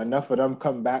enough of them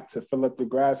come back to fill up the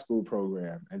grad school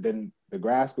program. And then the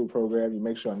grad school program, you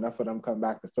make sure enough of them come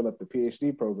back to fill up the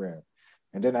PhD program.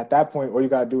 And then at that point, all you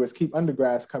got to do is keep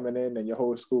undergrads coming in and your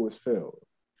whole school is filled.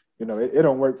 You know, it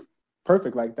don't work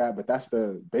perfect like that, but that's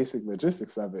the basic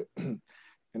logistics of it.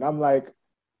 And I'm like,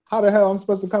 how the hell I'm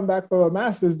supposed to come back for a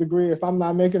master's degree if I'm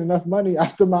not making enough money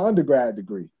after my undergrad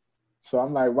degree? So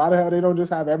I'm like, why the hell they don't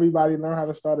just have everybody learn how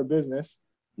to start a business?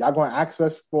 Y'all going to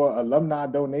access for alumni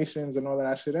donations and all of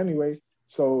that shit anyway.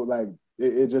 So like,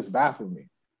 it just baffled me.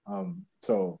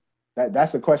 So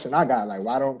that's a question I got. Like,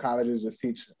 why don't colleges just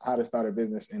teach how to start a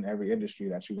business in every industry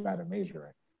that you got to major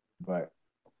in? But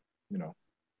you know,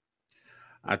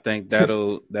 I think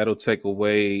that'll take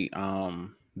away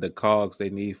the cogs they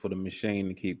need for the machine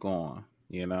to keep going.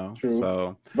 You know, true.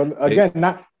 so But they again,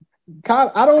 not.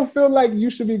 I don't feel like you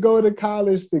should be going to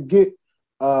college to get,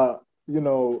 you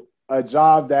know, a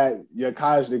job that your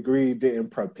college degree didn't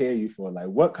prepare you for. Like,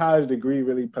 what college degree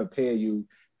really prepare you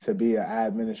to be an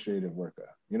administrative worker?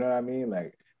 You know what I mean?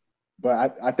 Like,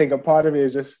 but I think a part of it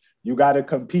is just you got to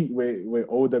compete with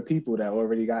older people that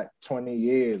already got 20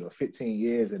 years or 15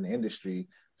 years in the industry.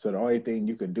 So the only thing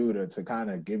you can do to kind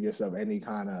of give yourself any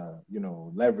kind of, you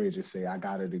know, leverage is say, I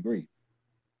got a degree.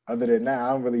 Other than that, I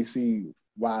don't really see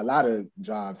why a lot of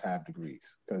jobs have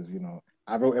degrees. Because, you know,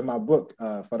 I wrote in my book,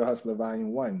 For the Hustler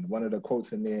Volume 1, one of the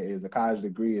quotes in there is a college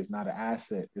degree is not an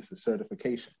asset, it's a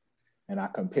certification. And I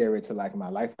compare it to like my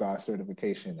lifeguard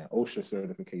certification and OSHA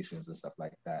certifications and stuff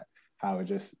like that. How it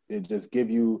just give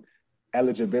you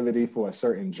eligibility for a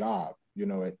certain job. You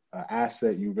know, an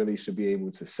asset, you really should be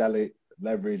able to sell it,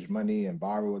 leverage money and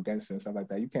borrow against it and stuff like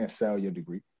that. You can't sell your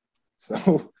degree.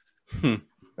 So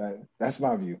that's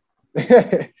my view.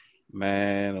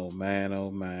 man, oh man,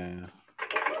 oh man,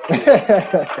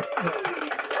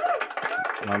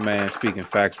 my man speaking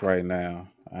facts right now.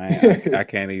 I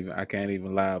can't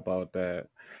even lie about that.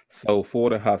 So for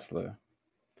the hustler,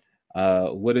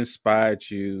 what inspired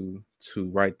you to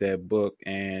write that book,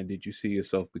 and did you see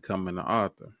yourself becoming an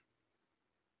author?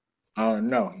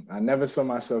 No, I never saw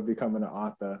myself becoming an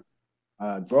author.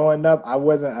 Growing up, I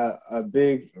wasn't a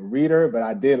big reader, but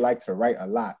I did like to write a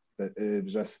lot. It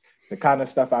was just the kind of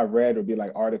stuff I read would be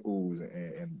like articles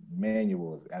and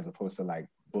manuals as opposed to like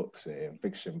books and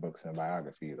fiction books and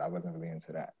biographies. I wasn't really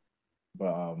into that.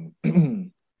 But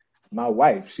my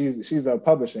wife, she's a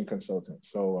publishing consultant.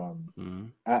 So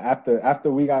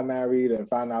after we got married and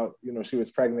found out, she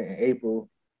was pregnant in April,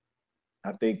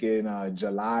 I think in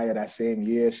July of that same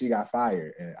year, she got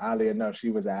fired. And oddly enough, she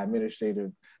was an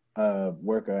administrative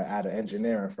worker at an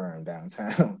engineering firm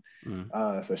downtown.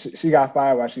 So she got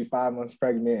fired while she 5 months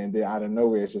pregnant. And then out of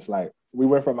nowhere, it's just like we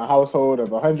went from a household of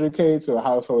 100K to a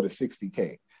household of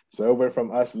 60K. So it went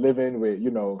from us living with,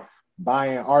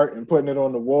 buying art and putting it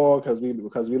on the wall because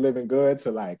we live in good to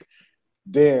like,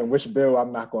 damn, which bill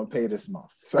I'm not going to pay this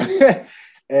month. So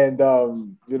and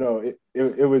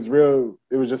it was real.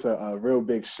 It was just a real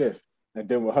big shift. And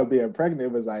then with her being pregnant,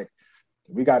 it was like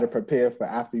we got to prepare for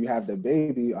after you have the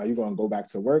baby. Are you going to go back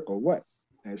to work or what?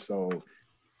 And so,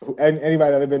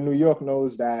 anybody that live in New York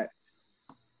knows that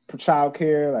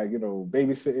childcare, like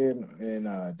babysitting and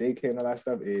daycare and all that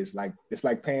stuff is like it's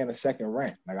like paying a second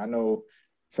rent. Like I know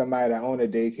somebody that owned a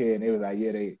daycare and they was like,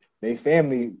 yeah, they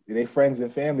friends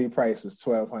and family price was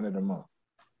 $1,200 a month.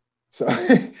 So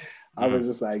I was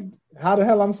just like, how the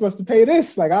hell I'm supposed to pay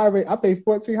this? Like I pay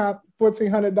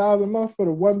 $1,400 a month for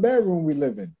the 1 bedroom we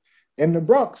live in the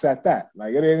Bronx at that.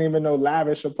 Like it ain't even no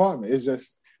lavish apartment. It's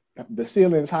just the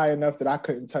ceiling's high enough that I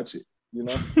couldn't touch it,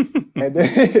 And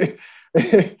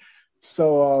then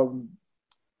so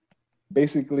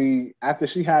basically after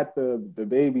she had the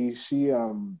baby,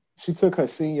 she took her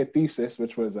senior thesis,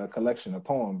 which was a collection of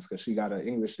poems because she got an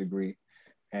English degree,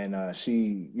 and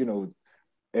she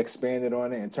expanded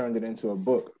on it and turned it into a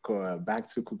book called Back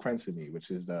to Kukrensimi, which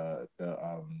is the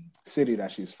city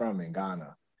that she's from in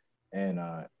Ghana. And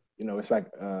it's like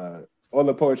all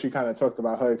the poetry kind of talked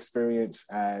about her experience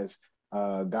as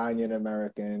a Ghanaian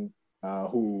American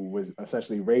who was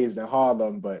essentially raised in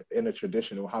Harlem, but in a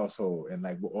traditional household, and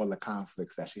like all the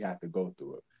conflicts that she had to go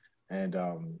through. And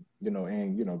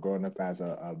growing up as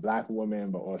a Black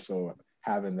woman, but also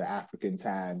having the African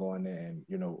tag on it, and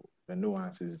the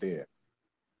nuances there.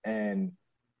 And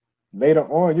later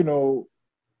on,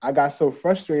 I got so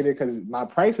frustrated because my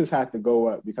prices had to go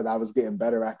up because I was getting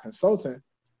better at consulting.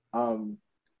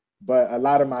 But a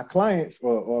lot of my clients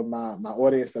or my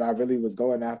audience that I really was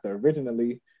going after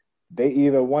originally, they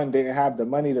either one didn't have the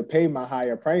money to pay my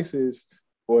higher prices,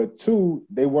 or two,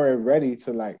 they weren't ready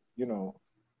to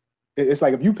it's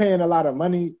like if you paying a lot of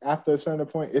money after a certain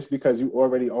point, it's because you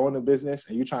already own a business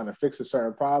and you're trying to fix a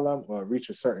certain problem or reach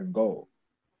a certain goal.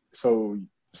 So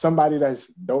somebody that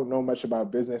don't know much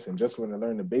about business and just want to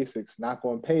learn the basics, not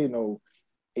going to pay no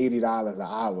 $80 an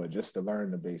hour just to learn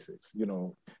the basics.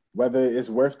 Whether it's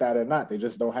worth that or not, they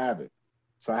just don't have it.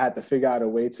 So I had to figure out a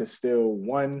way to still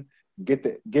get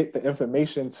the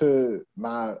information to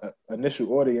my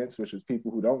initial audience, which is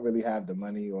people who don't really have the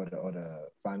money or the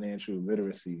financial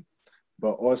literacy,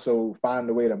 but also find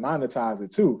a way to monetize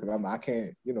it too. Because I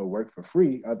can't work for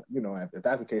free. If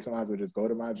that's the case, I might as well just go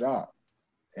to my job.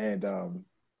 And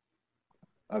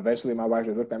eventually my wife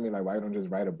just looked at me like, why don't you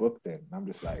just write a book then? And I'm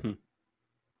just like,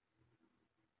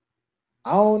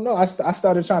 I don't know. I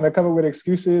started trying to come up with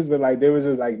excuses, but like there was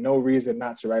just like no reason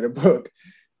not to write a book.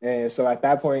 And so at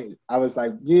that point, I was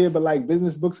like, yeah, but like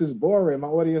business books is boring. My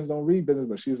audience don't read business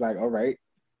books. She's like, all right,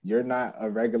 you're not a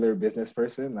regular business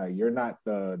person. Like you're not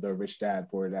the rich dad,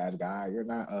 poor dad guy. You're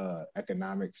not a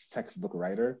economics textbook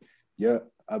writer. You're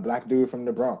a Black dude from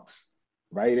the Bronx.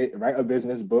 Write a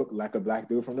business book like a Black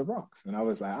dude from the Bronx. And I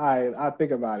was like, all right, I'll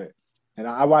think about it. And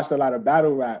I watched a lot of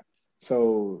battle rap.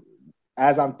 So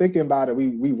as I'm thinking about it,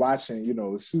 we watching,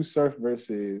 Sue Surf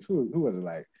versus who was it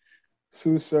like?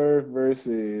 Sue Surf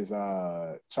versus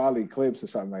Charlie Clips or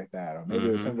something like that. Or maybe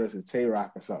it was him versus Tay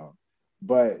Rock or something.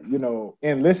 But,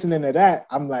 in listening to that,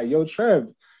 I'm like, yo, Trev,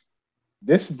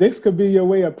 this could be your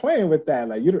way of playing with that.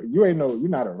 Like you're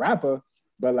not a rapper,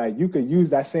 but like you could use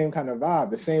that same kind of vibe.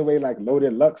 The same way like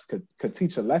Loaded Lux could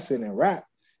teach a lesson in rap.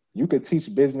 You could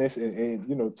teach business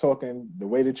and talking the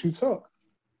way that you talk.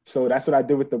 So that's what I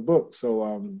did with the book.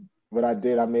 So what I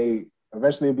did,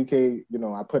 eventually it became,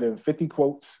 I put in 50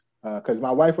 quotes because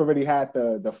my wife already had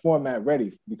the format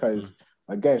ready because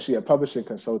again, she a publishing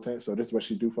consultant. So this is what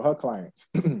she do for her clients.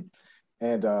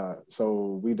 And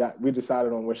so we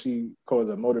decided on what she calls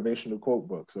a motivational quote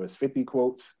book. So it's 50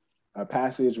 quotes, a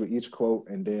passage with each quote,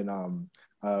 and then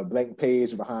a blank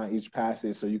page behind each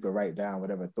passage so you can write down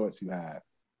whatever thoughts you have.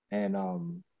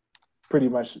 And pretty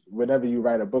much whenever you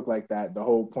write a book like that, the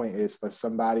whole point is for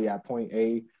somebody at point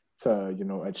A to, you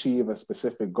know, achieve a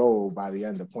specific goal by the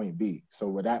end of point B. So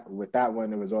with that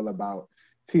one, it was all about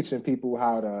teaching people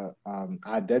how to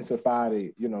identify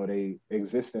the, you know, they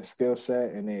existing skill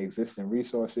set and their existing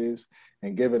resources,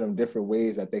 and giving them different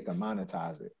ways that they can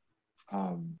monetize it.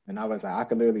 And I was like, I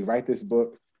could literally write this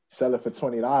book, sell it for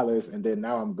 $20, and then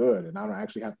now I'm good, and I don't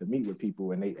actually have to meet with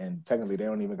people, and technically they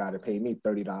don't even got to pay me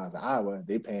 $30 an hour.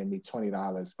 They paying me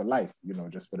 $20 for life, you know,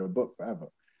 just for the book forever.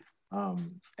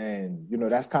 And you know,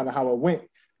 that's kind of how it went.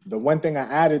 The one thing I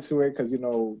added to it, because, you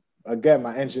know, again,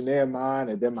 my engineer mind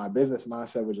and then my business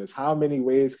mindset was just, how many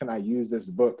ways can I use this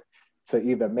book to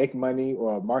either make money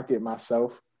or market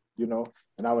myself, you know?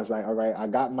 And I was like, all right, I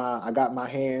got my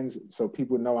hands so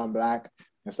people know I'm Black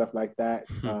and stuff like that.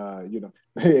 You know,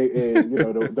 you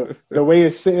know, the way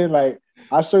it's sitting, like,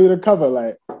 I'll show you the cover,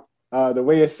 like, the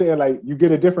way it's sitting, like, you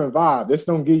get a different vibe. This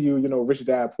don't give you, you know, Rich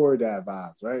Dad, Poor Dad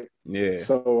vibes, right? Yeah.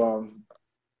 So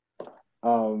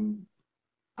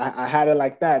I had it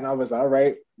like that, and I was all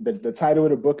right. The title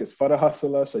of the book is For the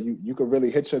Hustler, so you could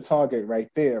really hit your target right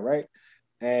there, right?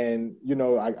 And you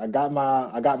know, I got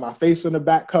my face on the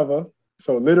back cover.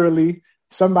 So literally,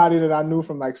 somebody that I knew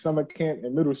from like summer camp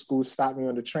in middle school stopped me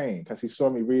on the train because he saw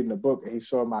me reading the book, and he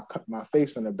saw my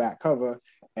face on the back cover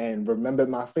and remembered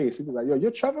my face. He was like, "Yo,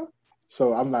 you're Trevor?"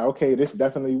 So I'm like, "Okay, this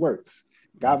definitely works."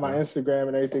 Got my Instagram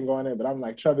and everything going in, but I'm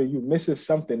like, "Trevor, you missing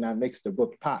something that makes the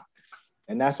book pop."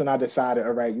 And that's when I decided,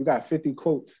 all right, you got 50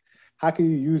 quotes. How can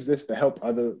you use this to help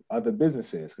other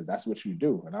businesses? Because that's what you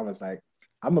do. And I was like,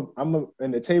 I'm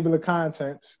in the table of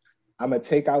contents, I'm gonna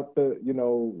take out the, you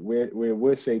know, where it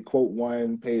would say quote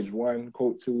 1, page 1,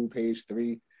 quote 2, page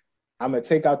 3. I'm gonna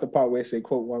take out the part where it say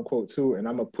quote 1, quote 2, and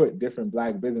I'm gonna put different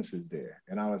Black businesses there.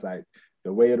 And I was like,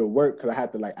 the way it'll work, because I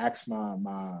had to like ask my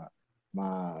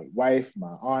wife,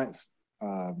 my aunts,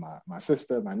 my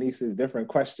sister, my nieces, different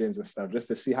questions and stuff, just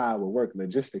to see how it would work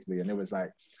logistically. And it was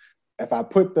like, if I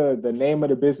put the name of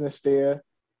the business there,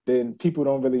 then people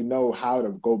don't really know how to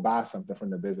go buy something from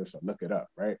the business or look it up,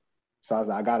 right? So I was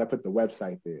like, I got to put the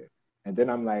website there. And then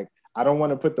I'm like, I don't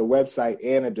want to put the website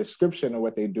and a description of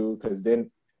what they do, because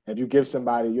then if you give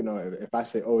somebody, you know, if I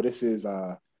say, oh, this is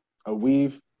a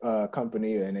weave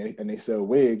company and they sell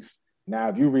wigs, now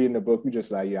if you reading the book, you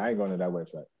just like, yeah, I ain't going to that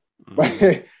website.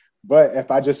 Mm-hmm. But if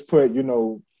I just put, you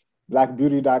know,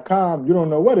 blackbeauty.com, you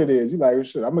don't know what it is. You're like,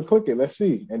 shit, I'm going to click it. Let's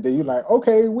see. And then you're like,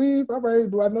 okay, weave. All right.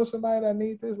 Do I know somebody that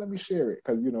needs this? Let me share it.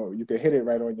 Because, you know, you can hit it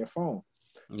right on your phone.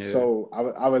 Yeah. So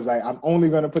I was like, I'm only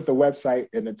going to put the website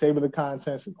in the table of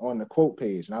contents and on the quote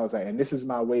page. And I was like, and this is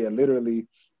my way of literally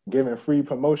giving free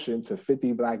promotion to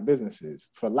 50 Black businesses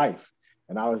for life.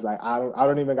 And I was like, I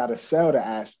don't even got to sell the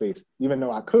ad space, even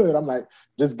though I could. I'm like,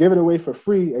 just give it away for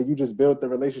free, and you just build the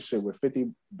relationship with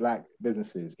 50 Black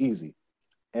businesses, easy.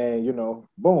 And, you know,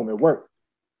 boom, it worked.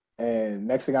 And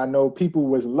next thing I know, people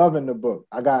was loving the book.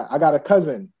 I got a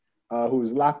cousin who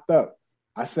was locked up.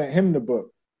 I sent him the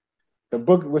book. The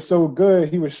book was so good,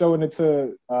 he was showing it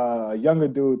to a younger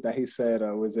dude that he said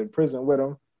was in prison with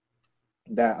him,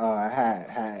 that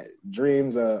had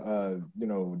dreams of you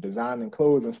know, designing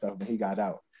clothes and stuff when he got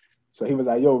out. So he was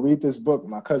like, yo, read this book.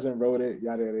 My cousin wrote it,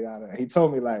 yada, yada, yada. And he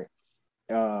told me, like,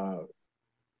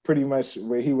 pretty much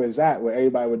where he was at, what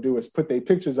everybody would do is put their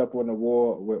pictures up on the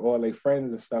wall with all their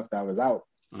friends and stuff that was out.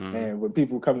 Mm-hmm. And when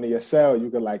people come to your cell, you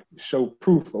could like show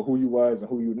proof of who you was and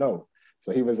who you know.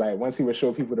 So he was like, once he would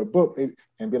show people the book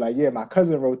and be like, yeah, my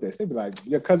cousin wrote this. They'd be like,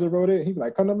 your cousin wrote it? He'd be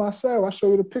like, come to my cell, I'll show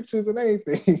you the pictures and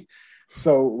everything.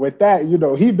 So with that, you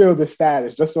know, he built a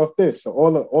status just off this. So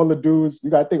all the dudes, you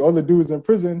got to think, all the dudes in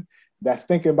prison that's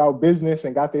thinking about business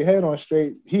and got their head on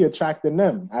straight, he attracting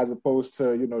them as opposed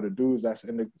to, you know, the dudes that's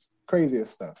in the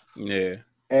craziest stuff. Yeah.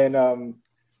 And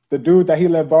the dude that he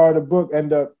let borrow the book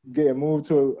ended up getting moved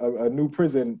to a new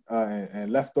prison and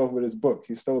left off with his book.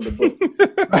 He stole the book.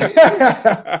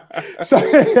 So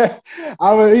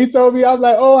he told me, I'm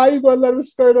like, oh, how you gonna let him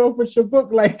skirt off with your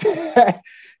book like that?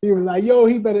 He was like, yo,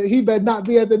 he better not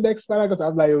be at the next spot.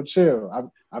 I'm like, yo, chill. I'm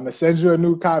gonna send you a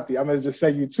new copy. I'm gonna just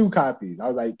send you 2 copies. I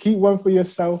was like, keep one for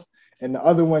yourself and the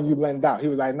other one you lend out. He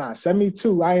was like, nah, send me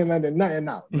 2. I ain't lending nothing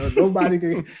out. Nobody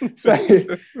can say.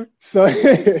 So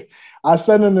I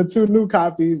sent him the 2 new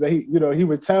copies. And he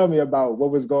would tell me about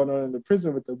what was going on in the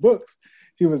prison with the books.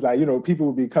 He was like, you know, people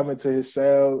would be coming to his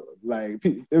cell. Like,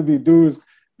 it would be dudes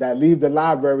that leave the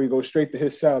library, go straight to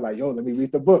his cell, like, yo, let me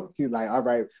read the book. He's like, all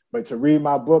right, but to read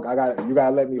my book, you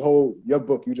gotta let me hold your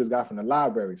book you just got from the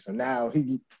library. So now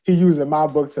he using my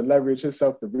book to leverage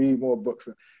himself to read more books.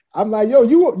 I'm like, yo,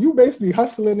 you basically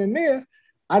hustling in there.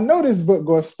 I know this book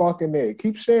going to spark in there.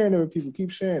 Keep sharing it with people. Keep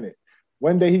sharing it.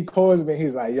 One day he calls me.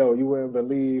 He's like, yo, you wouldn't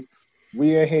believe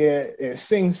we in here in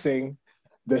Sing Sing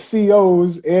the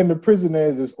COs and the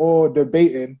prisoners is all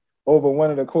debating over one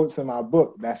of the quotes in my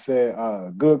book that said,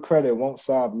 good credit won't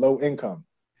solve low income.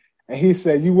 And he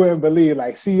said, you wouldn't believe,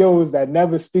 like COs that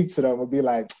never speak to them would be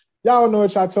like, y'all don't know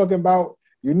what y'all talking about.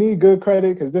 You need good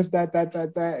credit because this, that.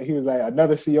 And he was like,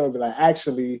 another CEO would be like,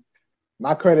 actually,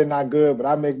 my credit not good, but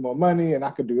I make more money and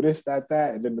I could do this, that.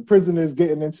 And then the prisoners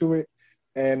getting into it.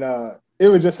 And it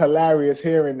was just hilarious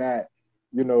hearing that,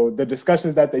 you know, the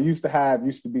discussions that they used to have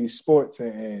used to be sports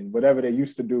and whatever they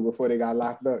used to do before they got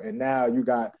locked up. And now you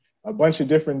got a bunch of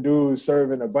different dudes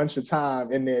serving a bunch of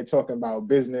time in there talking about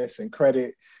business and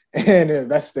credit and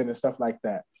investing and stuff like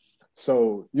that.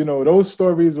 So, you know, those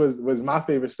stories was my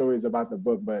favorite stories about the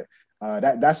book, but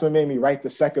that's what made me write the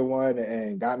second one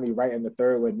and got me writing the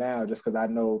third one now, just because I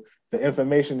know the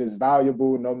information is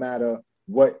valuable no matter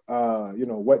what, you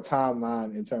know, what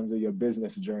timeline in terms of your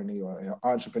business journey or your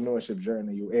entrepreneurship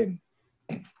journey you're in.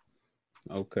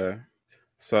 Okay.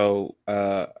 So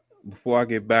before I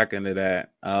get back into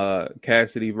that,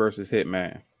 Cassidy versus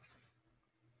Hitman.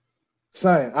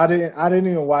 Son, I didn't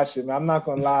even watch it, man. I'm not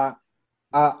gonna lie.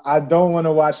 I don't want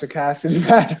to watch the Cassidy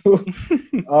battle.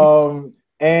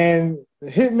 And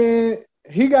Hitman,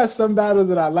 he got some battles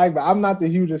that I like, but I'm not the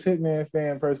hugest Hitman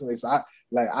fan personally. So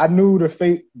I knew the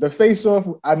face off.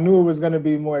 I knew it was gonna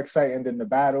be more exciting than the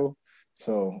battle.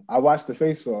 So I watched the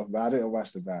face off, but I didn't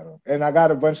watch the battle. And I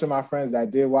got a bunch of my friends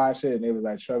that did watch it, and they was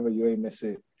like, "Trevor, you ain't miss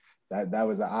it. That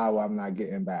was an hour I'm not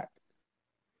getting back."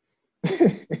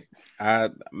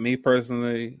 Me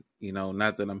personally, you know,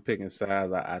 not that I'm picking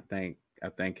sides. I think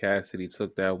Cassidy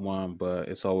took that one, but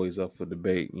it's always up for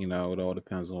debate. You know, it all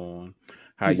depends on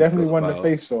how He you definitely feel won the about.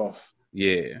 face off.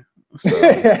 Yeah. So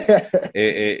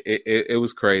it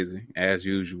was crazy as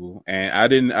usual, and I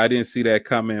didn't see that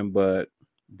coming. But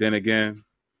then again,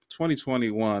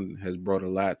 2021 has brought a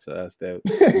lot to us that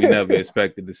we never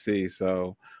expected to see.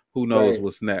 So who knows Right,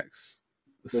 what's next?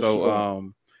 for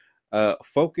So sure.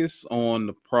 focus on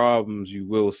the problems you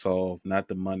will solve, not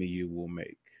the money you will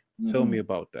make. Tell me Hmm.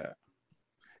 about that.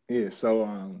 Yeah, so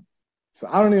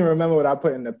I don't even remember what I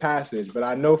put in the passage, but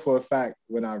I know for a fact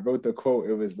when I wrote the quote,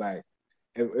 it was like,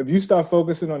 if you start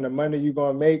focusing on the money you're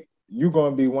gonna make, you're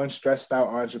gonna be one stressed out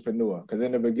entrepreneur. Because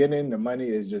in the beginning, the money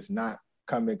is just not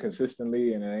coming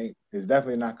consistently, and it's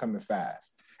definitely not coming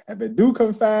fast. If it do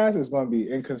come fast, it's gonna be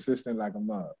inconsistent like a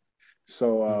mug.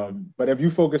 So, Mm-hmm. but if you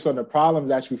focus on the problems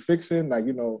that you're fixing, like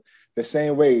you know, the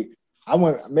same way, I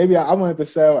wanted to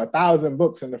sell 1,000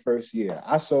 books in the first year.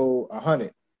 I sold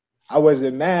 100. I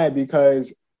wasn't mad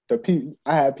because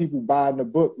I had people buying the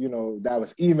book, you know, that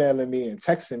was emailing me and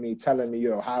texting me, telling me, you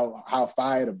know, how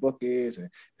fire the book is, and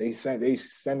they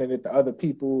sending it to other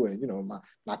people, and you know,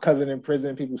 my cousin in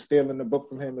prison, people stealing the book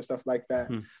from him and stuff like that.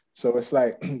 So it's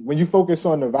like when you focus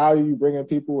on the value you bring in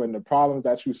people and the problems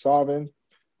that you're solving,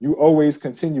 you always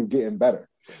continue getting better.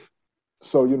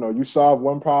 So you know, you solve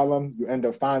one problem, you end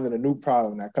up finding a new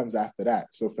problem that comes after that.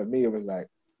 So for me, it was like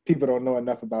people don't know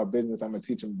enough about business. I'm gonna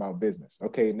teach them about business.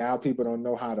 Okay, now people don't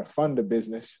know how to fund a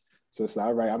business. So it's like,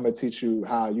 all right, I'm gonna teach you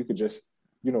how you could just,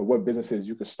 you know, what businesses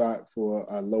you could start for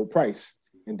a low price,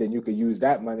 and then you could use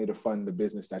that money to fund the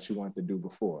business that you want to do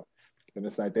before. And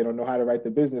it's like they don't know how to write the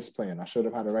business plan. I showed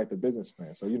them how to write the business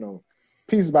plan. So you know,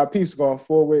 piece by piece going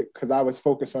forward, because I was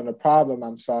focused on the problem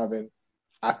I'm solving.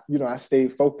 I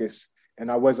stayed focused,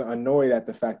 and I wasn't annoyed at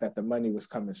the fact that the money was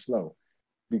coming slow,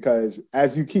 because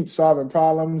as you keep solving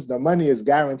problems, the money is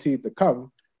guaranteed to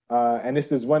come. And it's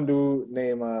this one dude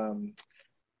named,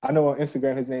 I know on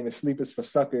Instagram his name is Sleepers for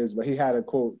Suckers, but he had a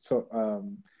quote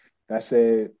that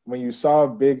said, "When you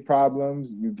solve big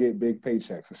problems, you get big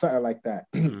paychecks," or something like that.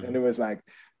 And Mm-hmm. it was like,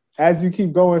 as you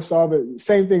keep going, solve it.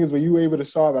 Same thing as when you were able to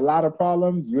solve a lot of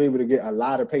problems, you're able to get a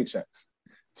lot of paychecks.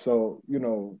 So, you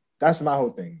know, that's my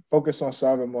whole thing. Focus on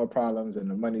solving more problems and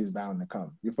the money's bound to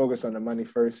come. You focus on the money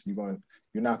first, you're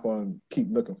not going to keep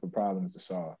looking for problems to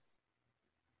solve.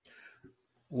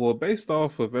 Well, based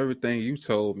off of everything you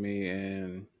told me,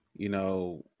 and you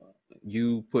know,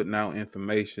 you putting out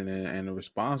information and the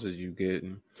responses you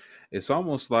getting, it's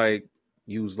almost like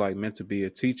you was like meant to be a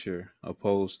teacher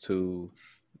opposed to,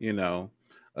 you know,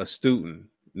 a student.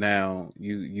 Now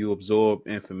you absorb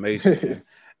information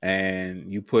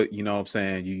and you put, you know what I'm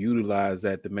saying, you utilize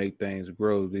that to make things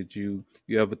grow. Did you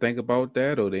ever think about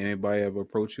that, or did anybody ever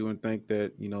approach you and think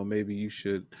that, you know, maybe you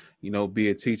should, you know, be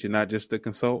a teacher, not just a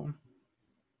consultant?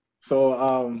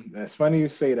 So it's funny you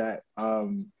say that.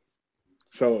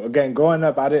 So again, growing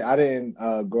up, I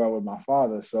didn't grow up with my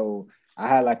father, so I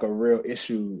had like a real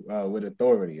issue with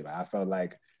authority. Like I felt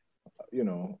like, you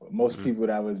know, most Mm-hmm. people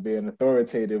that was being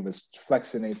authoritative was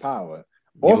flexing their power.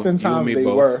 You and Oftentimes me they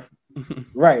both. were.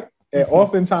 Right. And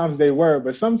oftentimes they were,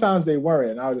 but sometimes they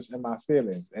weren't. And I was just in my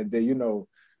feelings. And then,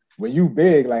 when you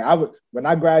big, like when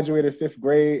I graduated 5th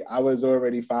grade, I was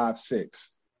already 5'6".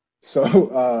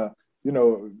 So,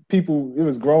 people, it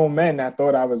was grown men that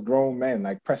thought I was grown men,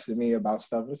 like pressing me about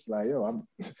stuff. It's like, yo,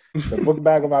 the book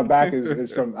bag on my back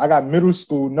is from, I got middle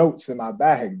school notes in my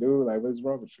bag, dude. Like, what's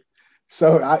wrong with you?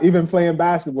 So even playing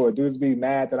basketball, dudes be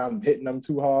mad that I'm hitting them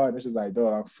too hard. And it's just like,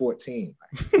 dog, I'm 14.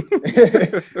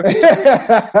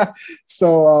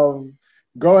 So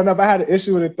growing up, I had an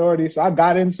issue with authority. So I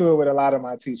got into it with a lot of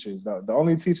my teachers. The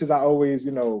only teachers I always,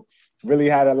 really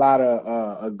had a lot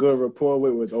of a good rapport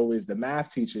with was always the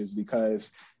math teachers,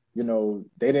 because,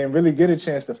 they didn't really get a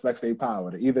chance to flex their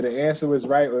power. Either the answer was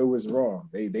right or it was wrong.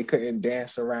 They couldn't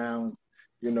dance around,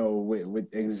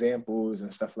 with examples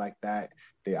and stuff like that.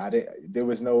 There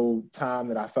was no time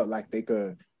that I felt like they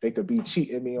could be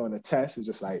cheating me on a test. It's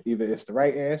just like either it's the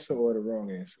right answer or the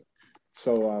wrong answer.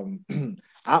 So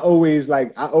I always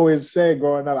said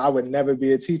growing up, I would never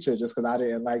be a teacher just because I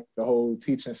didn't like the whole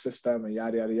teaching system and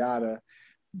yada yada yada.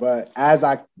 But as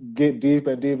I get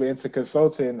deeper and deeper into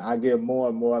consulting, I get more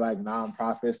and more like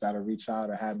nonprofits that'll reach out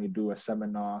and have me do a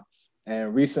seminar.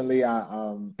 And recently,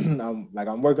 I'm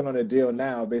working on a deal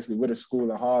now, basically with a school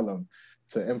in Harlem,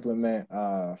 to implement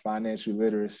financial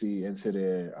literacy into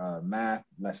their math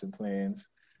lesson plans.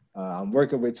 I'm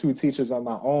working with 2 teachers on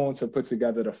my own to put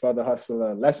together the Further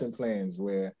Hustler lesson plans,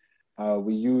 where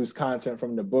we use content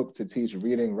from the book to teach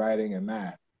reading, writing, and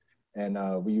math. And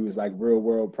we use like real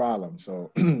world problems.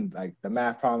 So like the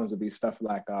math problems would be stuff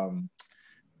like,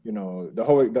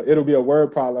 it'll be a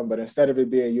word problem, but instead of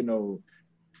it being,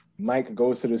 Mike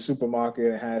goes to the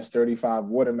supermarket and has 35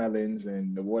 watermelons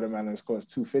and the watermelons cost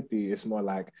 $2.50. It's more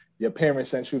like your parents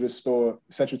sent you to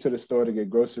the store to get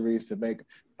groceries to make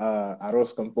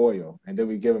arroz con pollo. And then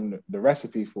we give them the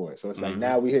recipe for it. So it's like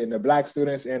now we're hitting the Black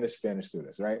students and the Spanish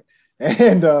students, right?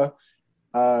 And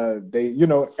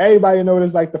everybody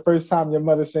knows like the first time your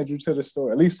mother sent you to the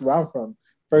store, at least where I'm from,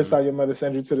 first time your mother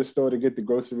sent you to the store to get the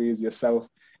groceries yourself.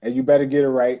 And you better get it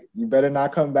right. You better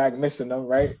not come back missing them,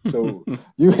 right? So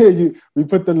we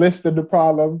put the list of the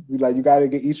problem. You got to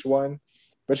get each one.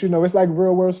 But it's like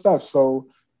real world stuff. So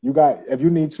if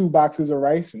you need 2 boxes of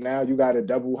rice, now you got to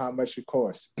double how much it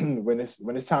costs. when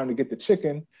it's time to get the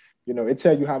chicken, it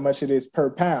tell you how much it is per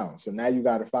pound. So now you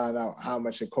got to find out how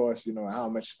much it costs, how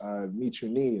much meat you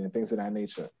need and things of that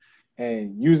nature.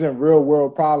 And using real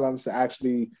world problems to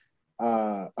actually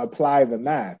apply the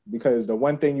math, because the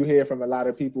one thing you hear from a lot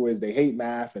of people is they hate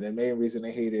math, and the main reason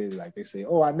they hate it is like they say,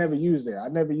 oh, I never used it. I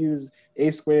never used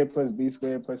a squared plus b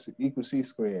squared plus equals c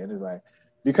squared. And it's like,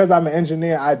 because I'm an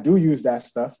engineer, I do use that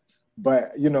stuff,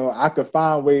 but I could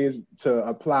find ways to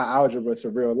apply algebra to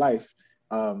real life.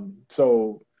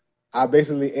 So I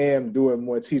basically am doing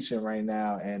more teaching right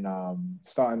now, and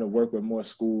starting to work with more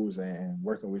schools and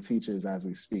working with teachers as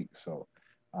we speak. So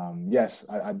yes,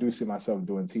 I do see myself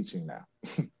doing teaching now.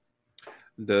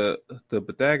 The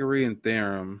Pythagorean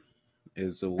theorem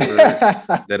is a word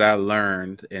that I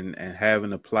learned and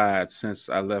haven't applied since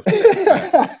I left.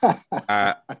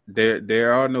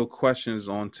 There are no questions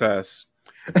on tests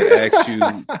that ask you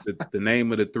the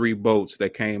name of the 3 boats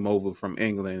that came over from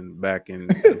England back in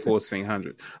the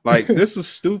 1400s. Like, this was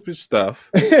stupid stuff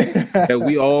that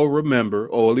we all remember,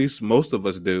 or at least most of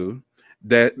us do,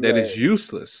 that is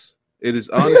useless. It is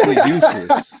honestly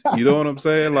useless. You know what I'm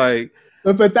saying? Like,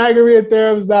 the Pythagorean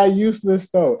theorem is not useless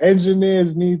though.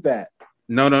 Engineers need that.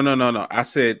 No. I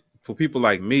said for people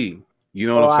like me. You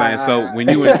know what I'm saying? So when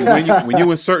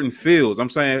you in certain fields, I'm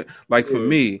saying, like, for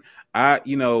me, I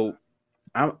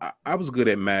was good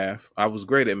at math. I was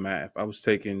great at math. I was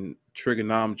taking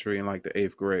trigonometry in like the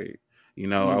 8th grade.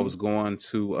 I was going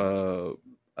to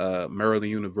Maryland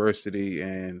University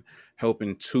and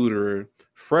helping tutor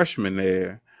freshmen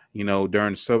there,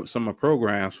 during summer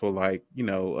programs for like,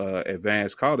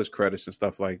 advanced college credits and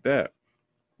stuff like that.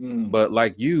 But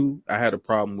like you, I had a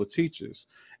problem with teachers,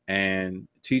 and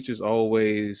teachers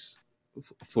always,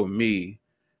 for me,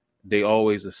 they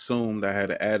always assumed I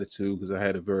had an attitude because I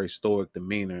had a very stoic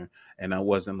demeanor, and I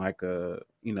wasn't like a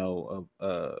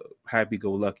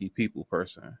happy-go-lucky people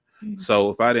person. So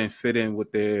if I didn't fit in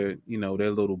with their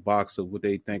little box of what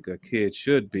they think a kid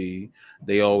should be,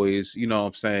 they always,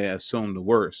 assume the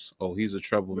worst. Oh, he's a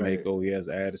troublemaker. Right. Oh, he has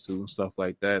attitude and stuff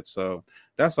like that. So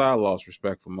that's how I lost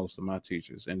respect for most of my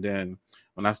teachers. And then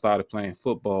when I started playing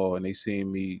football and they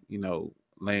seen me,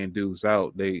 laying dudes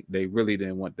out, they really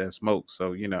didn't want that smoke.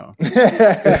 So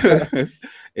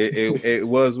it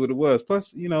was what it was.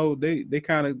 Plus, they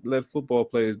kind of let football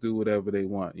players do whatever they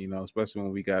want, especially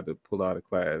when we got to pull out of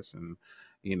class and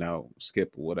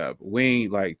skip or whatever. We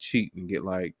ain't like cheat and get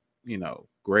like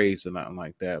grades or nothing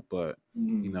like that, but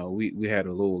Mhm. we had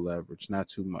a little leverage, not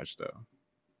too much though.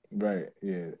 Right.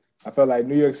 Yeah. I felt like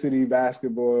New York City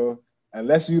basketball,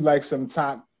 unless you like some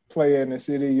top player in the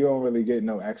city, you don't really get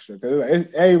no extra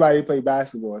because everybody play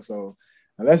basketball. So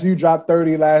unless you drop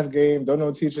 30 last game, don't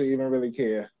no teacher even really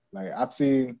care. Like I've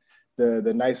seen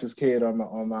the nicest kid on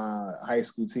my high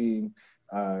school team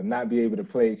not be able to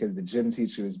play because the gym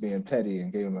teacher was being petty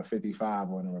and gave him a 55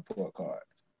 on a report card.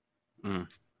 Mm,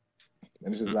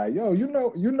 And it's just mm, like, yo,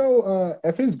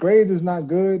 if his grades is not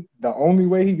good, the only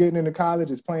way he getting into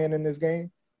college is playing in this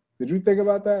game. Did you think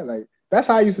about that? Like, that's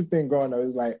how I used to think growing up.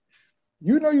 It's like,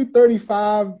 you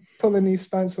 35 pulling these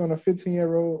stunts on a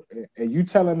 15-year-old, and you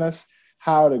telling us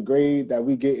how the grade that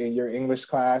we get in your English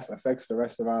class affects the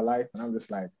rest of our life. And I'm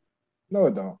just like, no,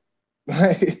 it don't.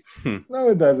 Like, mm. no,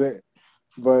 it doesn't.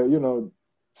 But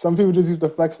some people just used to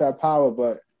flex that power.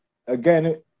 But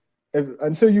again,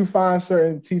 until you find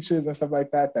certain teachers and stuff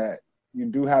like that that you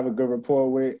do have a good rapport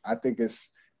with, I think it's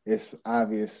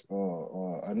obvious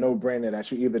or a no brainer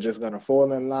that you're either just gonna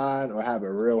fall in line or have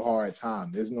a real hard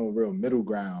time. There's no real middle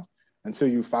ground until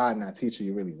you find that teacher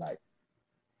you really like.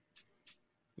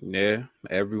 Yeah,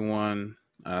 everyone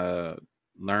uh,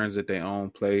 learns at their own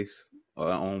place or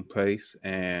their own pace,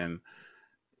 and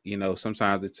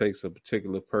sometimes it takes a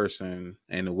particular person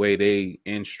and the way they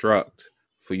instruct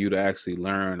for you to actually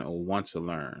learn or want to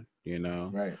learn.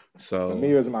 Right. For me, So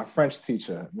it was my French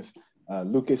teacher, Miss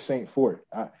Lucas Saint Fort.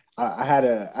 I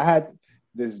had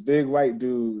this big white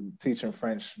dude teaching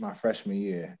French my freshman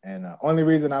year, and only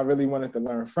reason I really wanted to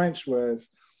learn French was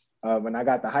when I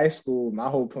got to high school. My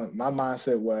whole point, my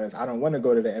mindset was I don't want to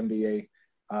go to the NBA.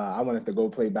 I wanted to go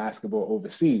play basketball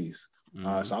overseas.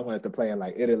 mhm. So I wanted to play in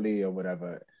like Italy or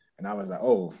whatever. And I was like,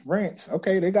 oh, France.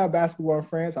 Okay, they got basketball in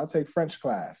France. I'll take French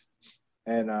class.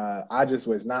 And I just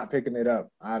was not picking it up.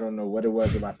 I don't know what it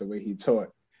was about the way he taught,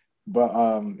 but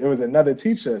it was another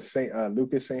teacher, Saint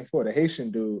Lucas Saint Fort, a Haitian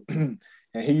dude, and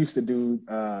he used to do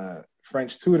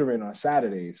French tutoring on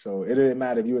Saturdays. So it didn't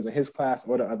matter if you was in his class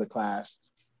or the other class,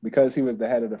 because he was the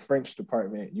head of the French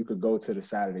department. You could go to the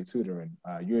Saturday tutoring.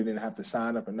 You didn't have to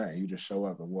sign up or nothing. You just show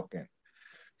up and walk in.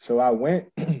 So I went,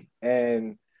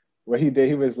 and what he did,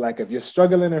 he was like, if you're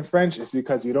struggling in French, it's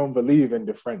because you don't believe in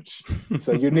the French.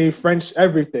 So you need French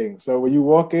everything. So when you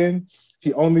walk in,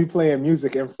 he only playing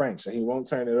music in French and he won't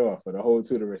turn it off for the whole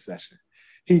tutoring session.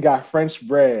 He got French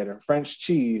bread and French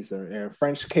cheese and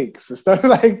French cakes and stuff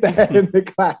like that in the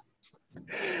class.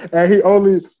 And he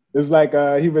only it's like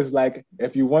he was like,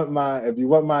 if you want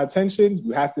my attention,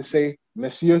 you have to say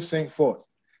Monsieur Saint Fort.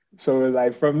 So it's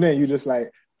like from then you just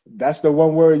like that's the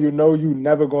one word you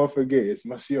never gonna forget. It's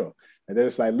Monsieur. And then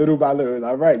it's like little by little, it's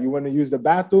all right, you want to use the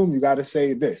bathroom, you gotta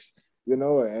say this,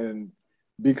 and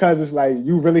because it's like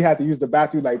you really have to use the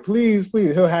bathroom, like please,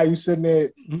 please, he'll have you sitting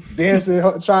there dancing,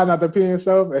 trying not to pee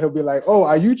himself, and he'll be like, oh,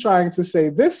 are you trying to say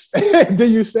this? And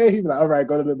then you say, he'll be like, all right,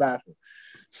 go to the bathroom.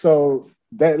 So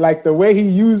that like the way he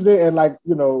used it, and like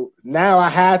now I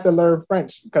had to learn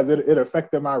French because it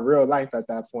affected my real life at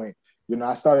that point.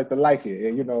 I started to like it,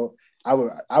 and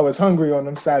I was hungry on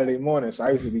them Saturday mornings, so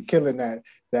I used to be killing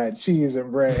that cheese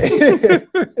and bread.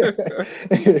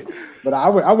 But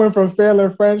I went from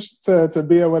failing French to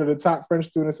being one of the top French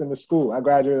students in the school. I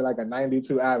graduated like a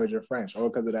 92 average in French, all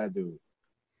because of that dude.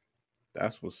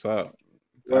 That's what's up.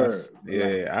 Word. That's Like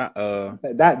yeah.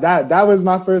 that was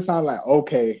my first time. Like,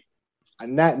 okay,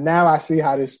 now I see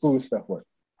how this school stuff works.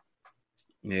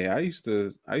 Yeah, I used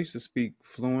to speak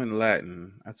fluent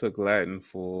Latin. I took Latin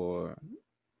for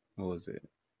what was it?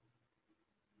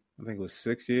 I think it was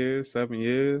 6 years, 7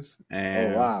 years. Oh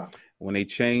And wow. when they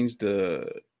changed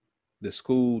the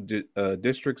school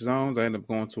district zones, I ended up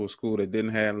going to a school that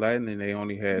didn't have Latin and they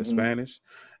only had Mm-hmm. Spanish.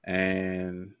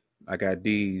 And I got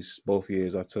D's both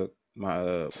years. I took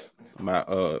my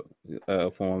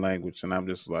foreign language, and I'm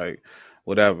just like,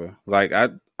 whatever. Like I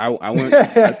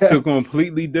took a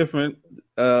completely different,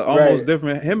 almost Right.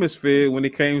 different hemisphere when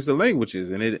it came to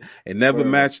languages, and it never Word.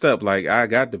 matched up. Like I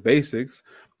got the basics,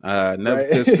 never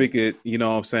could Right. speak it. You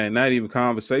know what I'm saying? Not even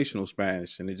conversational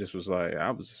Spanish, and it just was like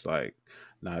I was just like,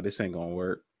 nah, this ain't gonna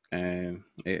work. And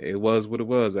it was what it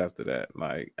was after that.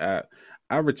 Like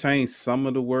I retained some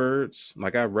of the words,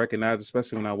 like I recognize,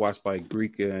 especially when I watch like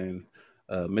Greek and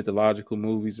mythological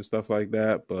movies and stuff like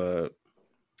that. But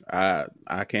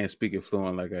I can't speak it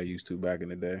fluent like I used to back in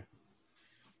the day.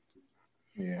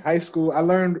 Yeah. High school, I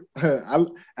learned.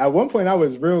 At one point, I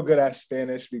was real good at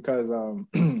Spanish because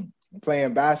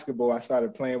playing basketball, I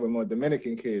started playing with more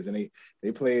Dominican kids, and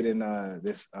they played in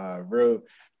this real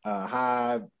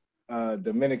high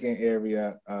Dominican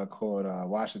area called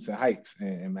Washington Heights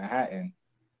in Manhattan.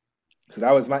 So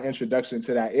that was my introduction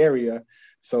to that area.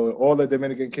 So all the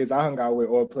Dominican kids I hung out with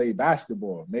all played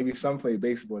basketball. Maybe some played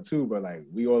baseball too, but like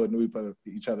we all knew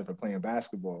each other for playing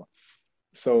basketball.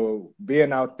 So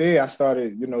being out there, I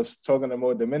started, talking to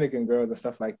more Dominican girls and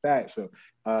stuff like that. So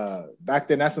back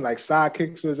then, that's when like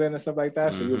Sidekicks was in and stuff like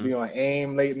that. So you'll be on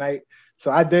AIM late night.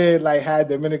 So I did like had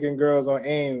Dominican girls on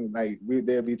AIM, like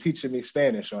they'd be teaching me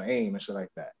Spanish on AIM and shit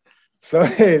like that. So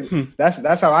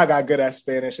that's how I got good at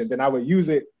Spanish. And then I would use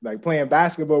it like playing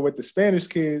basketball with the Spanish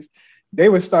kids. They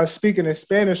would start speaking in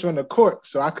Spanish on the court,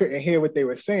 so I couldn't hear what they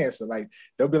were saying. So like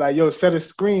they'll be like, "Yo, set a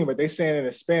screen," but they saying it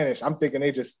in Spanish. I'm thinking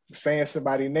they just saying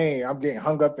somebody's name. I'm getting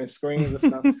hung up in screens and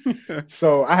stuff.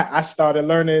 So I started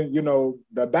learning,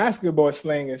 the basketball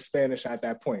slang in Spanish at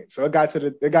that point. So it got to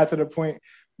the point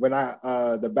when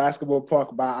the basketball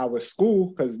park by our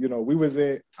school, because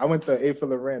I went to A.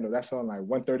 Philip Randall. That's on like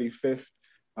 135th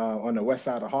on the west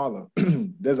side of Harlem.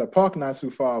 There's a park not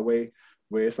too far away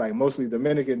where it's like mostly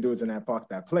Dominican dudes in that park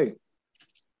that play.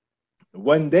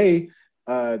 One day,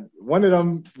 one of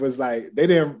them was like, they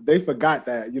forgot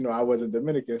that, I wasn't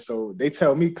Dominican. So they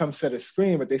tell me, come set a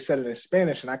screen, but they said it in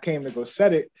Spanish and I came to go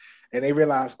set it. And they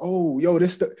realized, oh, yo,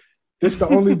 this the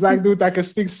only black dude that can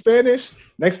speak Spanish.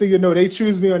 Next thing you know, they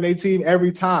choose me on their team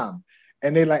every time.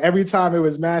 And they like every time it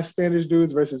was mad Spanish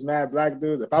dudes versus mad black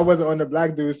dudes. If I wasn't on the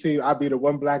black dudes team, I'd be the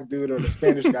one black dude on the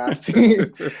Spanish guys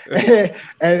team.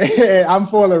 and I'm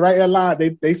falling right in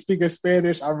line. They speak in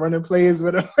Spanish. I'm running plays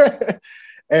with them.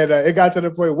 And it got to the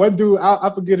point, one dude,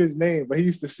 I forget his name, but he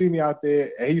used to see me out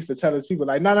there and he used to tell his people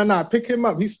like, no, pick him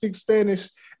up. He speaks Spanish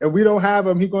and we don't have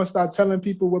him. He's going to start telling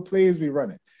people what plays we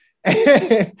running.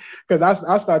 Because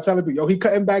I started telling people, yo, he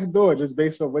cutting back door just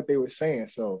based on what they were saying.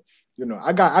 So,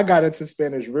 I got into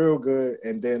Spanish real good.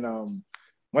 And then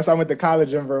once I went to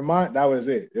college in Vermont, that was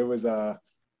it. It was, I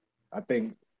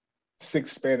think,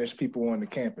 6 Spanish people on the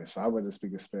campus. So I wasn't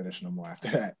speaking Spanish no more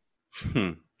after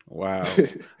that. Wow.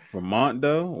 Vermont,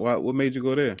 though? What made you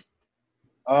go there?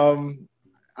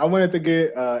 I wanted to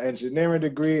get an engineering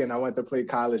degree and I went to play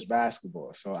college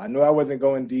basketball. So I knew I wasn't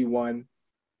going D1.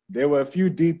 There were a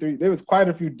few D3. There was quite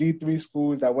a few D3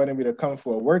 schools that wanted me to come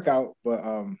for a workout, but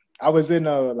I was in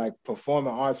a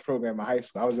performing arts program in high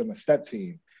school. I was in a step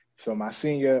team. So my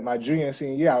junior and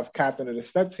senior year, I was captain of the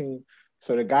step team.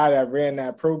 So the guy that ran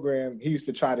that program, he used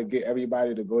to try to get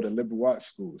everybody to go to liberal arts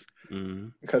schools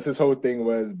because his whole thing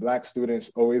was black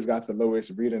students always got the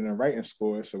lowest reading and writing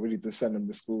scores. So we need to send them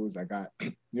to schools that got,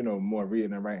 more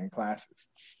reading and writing classes.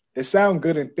 It sounds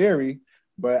good in theory,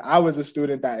 but I was a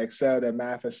student that excelled at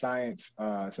math and science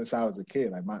since I was a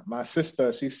kid. Like my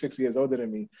sister, she's 6 years older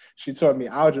than me. She taught me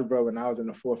algebra when I was in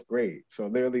the 4th grade. So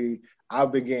literally,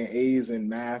 I've been getting A's in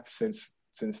math since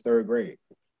 3rd grade.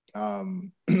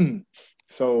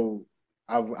 So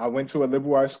I went to a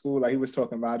liberal arts school like he was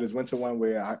talking about. I just went to one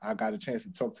where I got a chance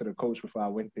to talk to the coach before I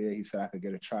went there. He said I could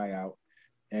get a tryout.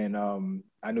 And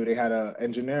I knew they had an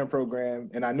engineering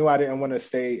program. And I knew I didn't want to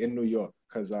stay in New York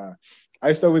because I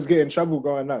used to always get in trouble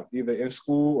growing up, either in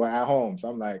school or at home. So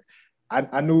I'm like,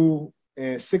 I knew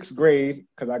in 6th grade,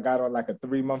 because I got on like a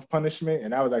 3-month punishment,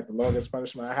 and that was like the longest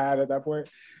punishment I had at that point.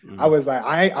 I was like,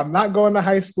 I'm not going to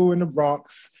high school in the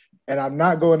Bronx, and I'm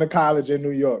not going to college in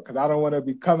New York because I don't want to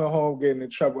be coming home getting in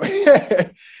trouble.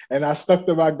 And I stuck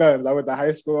to my guns. I went to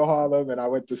high school in Harlem, and I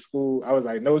went to school. I was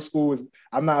like,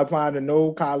 I'm not applying to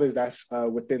no college that's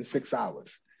within 6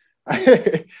 hours.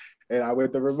 And I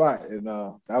went to Vermont, and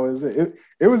that was it.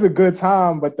 It was a good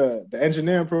time, but the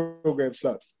engineering program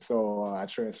sucked, so I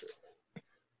transferred.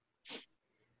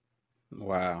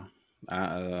 Wow.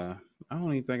 I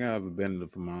don't even think I've ever been to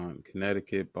Vermont,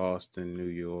 Connecticut, Boston, New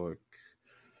York,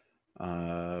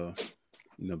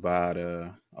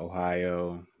 Nevada,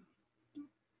 Ohio.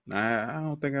 I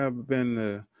don't think I've ever been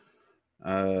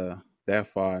to that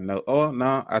far. No,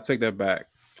 I take that back.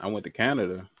 I went to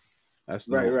Canada. That's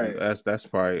right. That's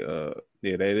probably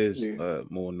that is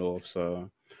more north.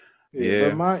 So yeah.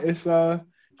 Vermont is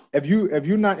if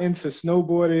you're not into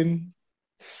snowboarding,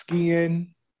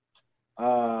 skiing,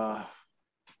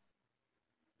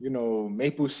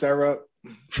 maple syrup,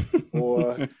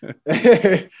 or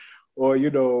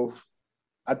or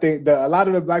I think a lot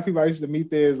of the black people I used to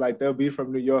meet there is like they'll be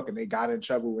from New York and they got in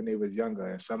trouble when they was younger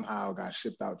and somehow got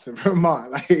shipped out to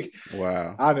Vermont. Like,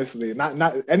 wow. Honestly,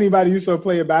 not anybody used to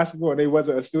play basketball and they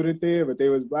wasn't a student there, but they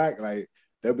was black. Like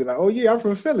they'll be like, "Oh yeah, I'm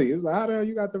from Philly." It's like, "How the hell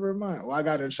you got to Vermont?" Well, I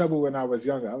got in trouble when I was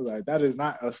younger. I was like, "That is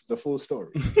not the full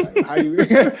story. Like, how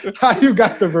you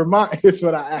got to Vermont?" Is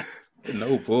what I asked.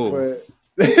 No bull.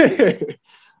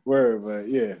 But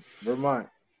yeah, Vermont,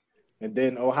 and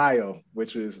then Ohio,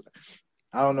 which was.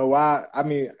 I don't know why. I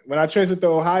mean, when I transferred to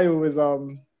Ohio, it was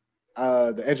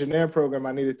the engineering program,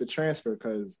 I needed to transfer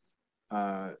because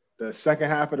the second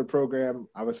half of the program,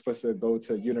 I was supposed to go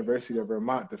to University of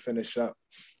Vermont to finish up,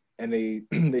 and they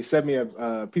they sent me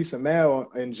a piece of mail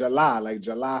in July, like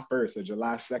July 1st or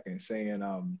July 2nd,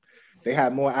 saying they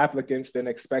had more applicants than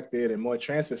expected and more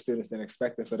transfer students than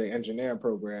expected for the engineering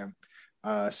program.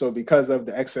 So because of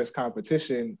the excess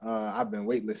competition, I've been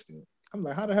waitlisted. I'm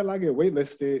like, how the hell I get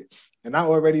waitlisted? And I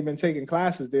already been taking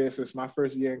classes there since my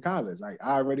first year in college. Like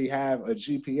I already have a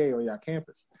GPA on your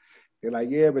campus. They're like,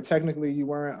 yeah, but technically you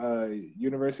weren't a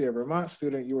University of Vermont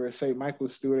student. You were a St.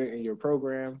 Michael's student in your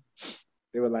program.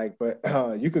 They were like, but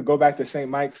you could go back to St.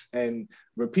 Mike's and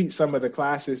repeat some of the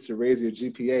classes to raise your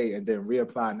GPA and then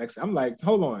reapply next. I'm like,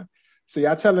 hold on. So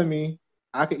y'all telling me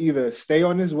I could either stay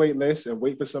on this wait list and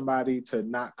wait for somebody to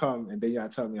not come and then y'all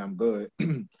tell me I'm good,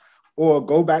 or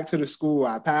go back to the school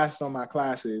I passed on my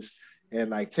classes and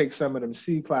like take some of them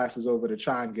C classes over to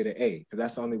try and get an A, because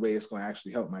that's the only way it's going to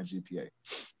actually help my GPA.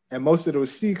 And most of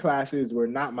those C classes were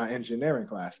not my engineering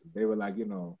classes. They were like,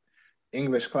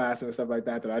 English class and stuff like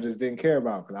that I just didn't care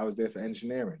about because I was there for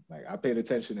engineering. Like I paid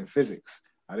attention in physics.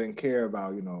 I didn't care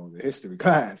about, the history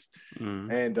class.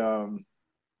 And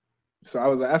so I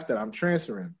was like, after that, I'm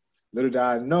transferring. Little did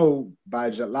I know, by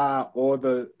July, all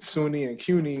the SUNY and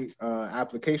CUNY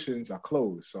applications are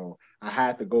closed. So I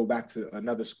had to go back to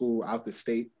another school out the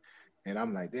state. And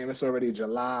I'm like, damn, it's already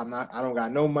July. I don't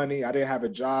got no money. I didn't have a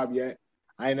job yet.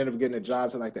 I ended up getting a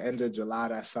job till like the end of July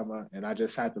that summer. And I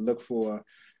just had to look for,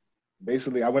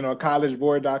 basically, I went on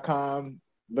collegeboard.com,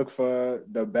 look for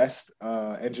the best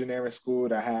engineering school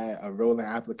that had a rolling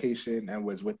application and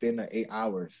was within the 8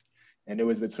 hours. And it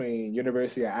was between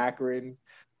University of Akron,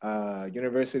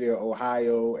 University of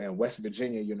Ohio, and West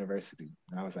Virginia University.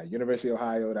 And I was like, University of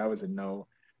Ohio, that was a no.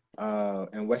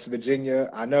 And West Virginia,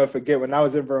 I never forget when I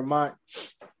was in Vermont,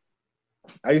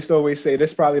 I used to always say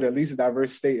this is probably the least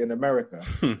diverse state in America.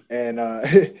 And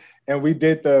and we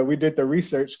did the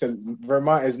research because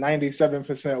Vermont is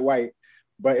 97% white,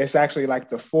 but it's actually like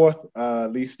the fourth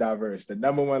least diverse. The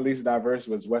number one least diverse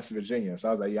was West Virginia. So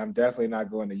I was like, yeah, I'm definitely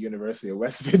not going to University of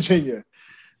West Virginia.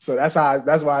 So that's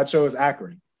why I chose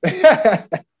Akron.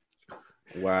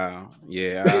 Wow.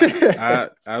 Yeah.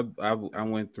 I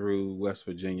went through West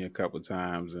Virginia a couple of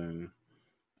times and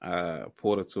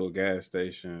pulled up to a gas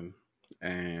station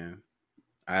and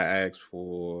I asked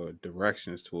for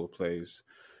directions to a place,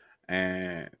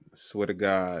 and swear to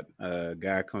God, a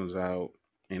guy comes out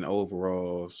in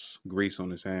overalls, grease on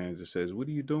his hands, and says, "What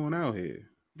are you doing out here?"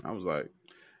 I was like,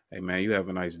 "Hey man, you have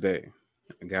a nice day."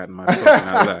 I got in my truck and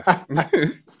I left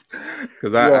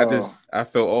because I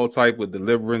felt all type with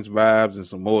deliverance vibes and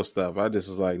some more stuff. I just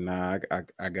was like, nah,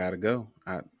 I gotta go.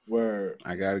 I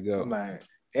gotta go. I'm like,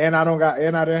 and I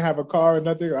didn't have a car or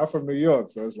nothing. I'm from New York,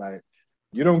 so it's like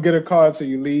you don't get a car until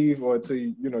you leave or until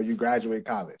you graduate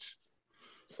college.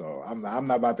 So I'm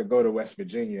not about to go to West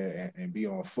Virginia and be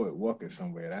on foot walking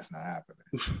somewhere. That's not happening.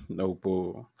 No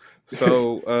bull.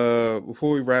 So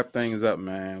before we wrap things up,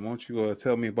 man, why don't you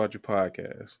tell me about your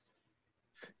podcast?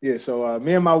 Yeah, so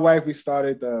me and my wife, we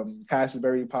started the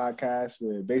Castleberry podcast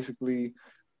where basically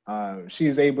she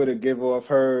is able to give off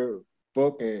her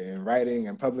book and writing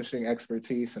and publishing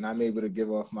expertise, and I'm able to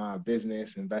give off my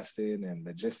business, investing, and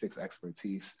logistics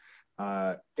expertise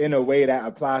in a way that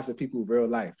applies to people real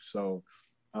life. So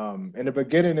in the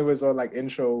beginning, it was all like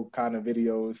intro kind of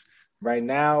videos. Right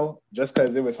now, just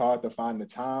because it was hard to find the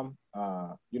time,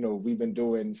 we've been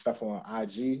doing stuff on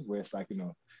IG where it's like,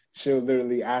 she'll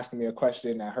literally ask me a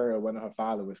question that her or one of her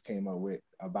followers came up with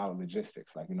about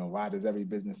logistics. Like, why does every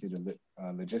business need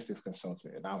a logistics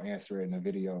consultant? And I'll answer it in a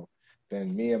video.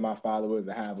 Then me and my followers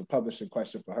will have a publishing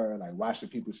question for her, like why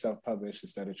should people self-publish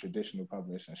instead of traditional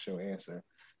publish? And she'll answer.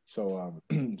 So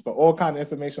for all kind of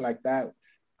information like that,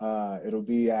 it'll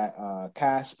be at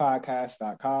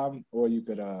castpodcast.com, or you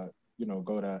could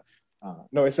go to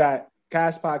no, it's at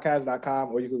castpodcast.com,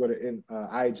 or you could go to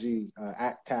IG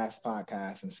at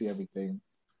castpodcast and see everything.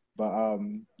 But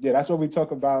yeah, that's what we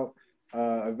talk about.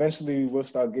 Eventually we'll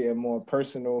start getting more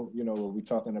personal, where we're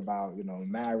talking about,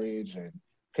 marriage and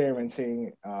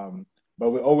parenting. But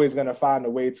we're always going to find a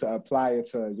way to apply it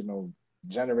to,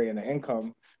 generating an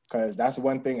income, because that's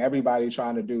one thing everybody's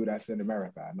trying to do that's in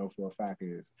America. I know for a fact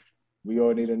is we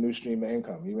all need a new stream of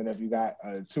income. Even if you got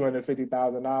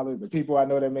 $250,000, the people I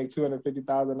know that make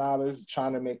 $250,000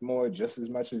 trying to make more just as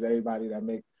much as everybody that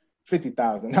make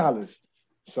 $50,000.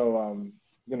 So,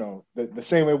 the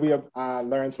same way we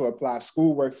learn to apply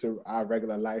schoolwork to our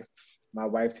regular life, my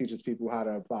wife teaches people how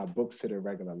to apply books to their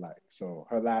regular life. So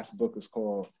her last book is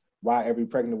called Why Every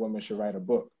Pregnant Woman Should Write a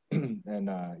Book. And,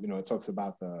 it talks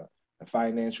about the the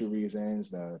financial reasons,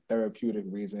 the therapeutic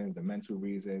reasons, the mental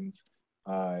reasons,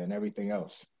 and everything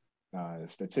else.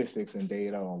 Statistics and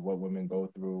data on what women go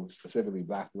through, specifically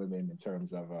Black women, in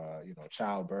terms of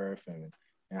childbirth and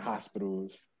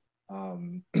hospitals.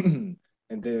 And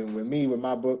then with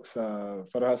my books, For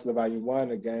the Hustler Volume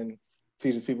 1, again,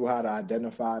 teaches people how to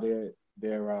identify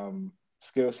their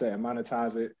skill set and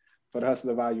monetize it. For the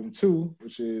Hustler Volume 2,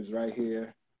 which is right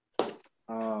here,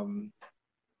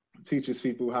 teaches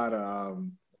people how to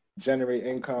generate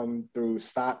income through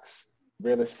stocks,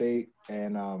 real estate,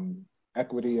 and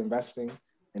equity investing.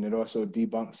 And it also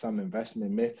debunks some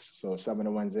investment myths. So some of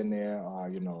the ones in there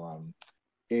are,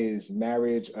 is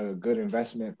marriage a good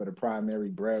investment for the primary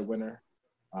breadwinner?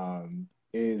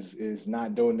 Is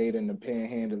not donating to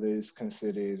panhandlers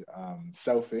considered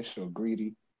selfish or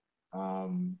greedy?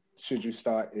 Should you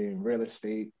start in real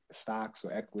estate, stocks,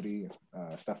 or equity,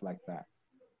 stuff like that?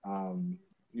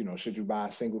 Should you buy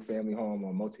a single family home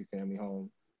or multi-family home?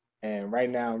 And right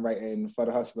now I'm writing For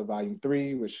the Hustler Volume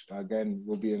 3, which again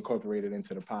will be incorporated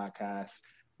into the podcast,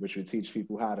 which will teach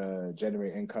people how to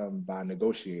generate income by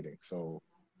negotiating. So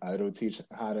it'll teach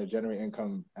how to generate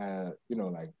income,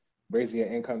 like raising your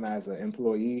income as an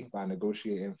employee by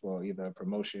negotiating for either a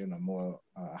promotion or more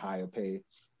higher pay.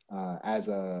 As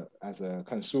a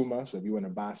consumer, so if you want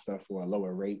to buy stuff for a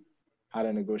lower rate, how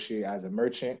to negotiate as a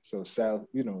merchant, so sell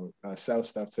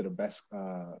stuff to the best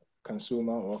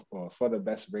consumer or for the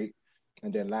best rate.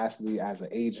 And then lastly, as an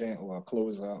agent or a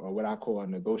closer, or what I call a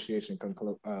negotiation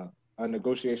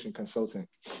consultant,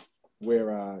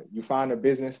 where you find a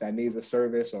business that needs a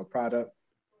service or product,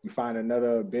 you find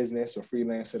another business or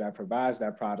freelancer that provides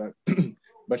that product,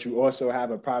 but you also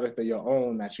have a product of your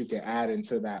own that you can add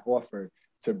into that offer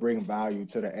to bring value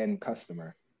to the end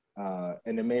customer.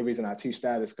 And the main reason I teach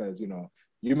that is because,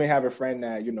 you may have a friend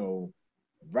that,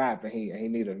 rap and he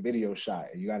need a video shot,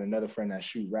 and you got another friend that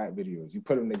shoot rap videos. You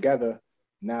put them together,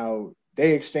 now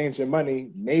they exchange your money.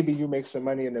 Maybe you make some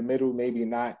money in the middle, maybe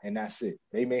not, and that's it.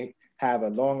 They may have a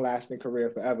long-lasting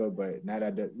career forever, but now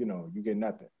that you get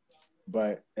nothing.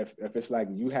 But if it's like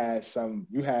you had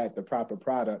the proper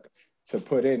product to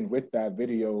put in with that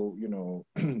video,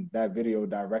 that video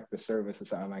director service or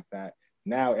something like that.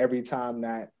 Now every time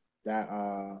that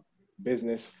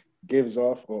business gives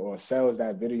off or sells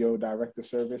that video director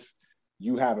service,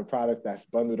 you have a product that's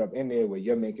bundled up in there where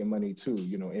you're making money too,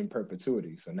 in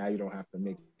perpetuity. So now you don't have to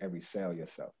make every sale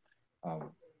yourself.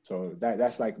 So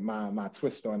that's like my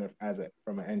twist on it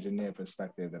from an engineer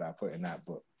perspective that I put in that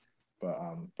book. But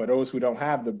for those who don't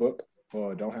have the book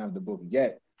or don't have the book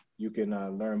yet, you can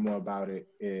learn more about it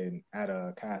at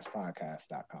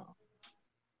castpodcast.com.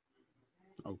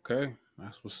 Okay,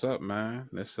 that's what's up, man.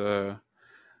 That's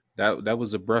that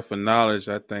was a breath of knowledge.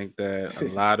 I think that a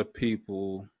lot of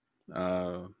people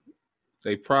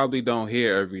they probably don't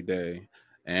hear every day,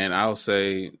 and I'll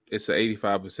say it's an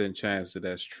 85% chance that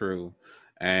that's true.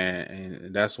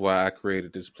 And that's why I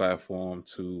created this platform,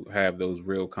 to have those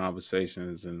real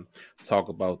conversations and talk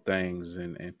about things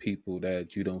and people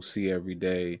that you don't see every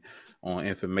day, on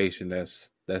information that's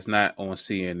not on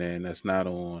CNN, that's not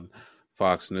on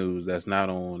Fox News, that's not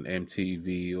on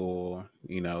MTV, or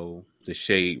the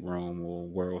Shade Room or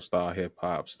World Star Hip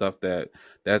Hop, stuff that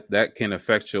can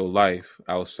affect your life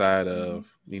outside of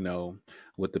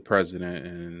what the president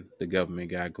and the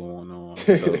government got going on.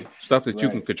 So stuff that you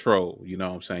can Right. control. You know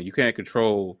what I'm saying? You can't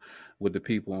control what the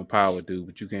people in power do,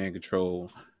 but you can control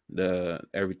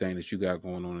everything that you got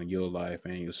going on in your life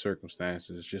and your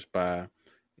circumstances, just by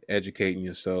educating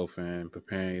yourself and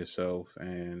preparing yourself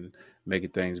and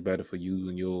making things better for you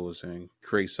and yours, and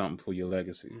create something for your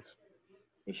legacies.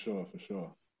 For sure.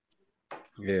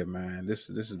 Yeah, man, this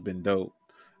has been dope.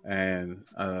 And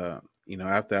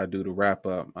after I do the wrap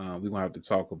up, we're gonna have to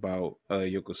talk about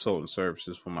your consulting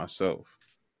services for myself.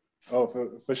 Oh,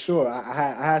 for sure. I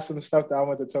had some stuff that I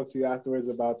want to talk to you afterwards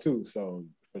about too. So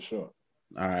for sure.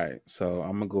 All right, so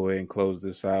I'm gonna go ahead and close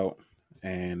this out.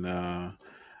 And I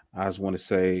just want to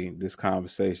say this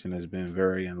conversation has been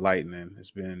very enlightening.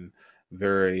 It's been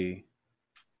very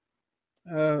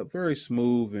very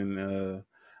smooth, and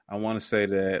I want to say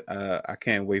that I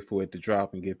can't wait for it to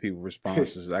drop and get people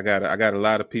responses. I got a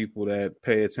lot of people that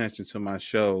pay attention to my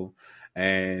show,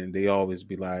 and they always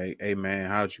be like, "Hey man,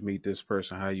 how'd you meet this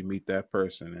person? How you meet that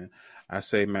person?" And I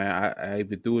say, man, I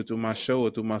either do it through my show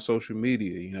or through my social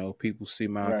media. People see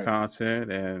my Right.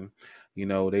 content, and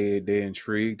they're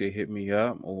intrigued, they hit me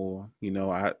up, or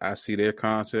I see their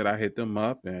content, I hit them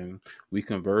up, and we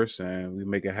converse and we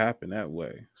make it happen that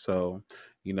way. So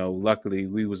luckily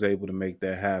we was able to make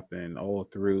that happen all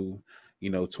through,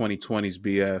 2020's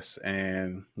BS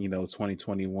and,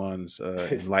 2021's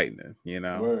enlightening,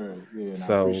 Word, yeah, and I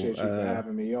So, appreciate you for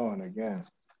having me on again.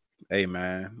 hey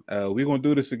man, we're gonna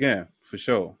do this again for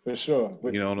sure. For sure.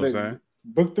 You know what I'm Look, saying?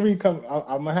 book three come.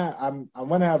 I'm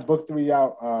gonna have book three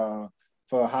out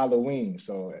for Halloween,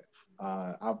 so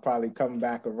I'll probably come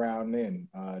back around then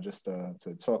just to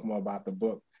talk more about the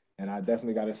book. And I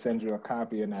definitely got to send you a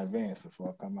copy in advance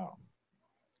before I come out.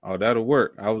 Oh, that'll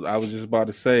work. I was just about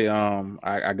to say,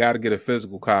 I got to get a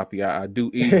physical copy. I do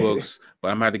ebooks,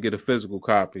 but I'm about to get a physical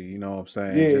copy. You know what I'm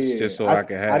saying? Yeah, Just yeah. so I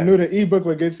can I have knew it. the ebook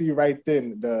would get to you right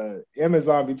then. The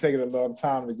Amazon be taking a long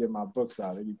time to get my books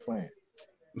out. They be playing.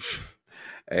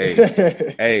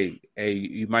 Hey, hey,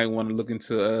 you might want to look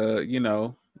into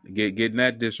getting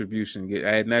that distribution,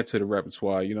 adding that to the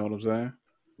repertoire. You know what I'm saying?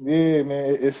 Yeah,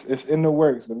 man, it's in the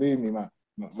works. Believe me,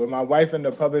 with my wife in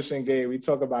the publishing game, we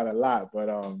talk about it a lot. But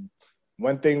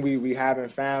one thing we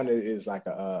haven't found is like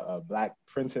a black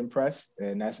printing press,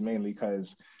 and that's mainly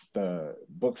because the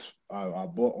books are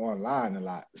bought online a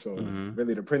lot. So Mm-hmm.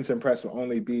 really, the printing press will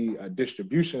only be a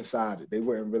distribution side. They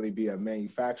wouldn't really be a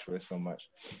manufacturer so much.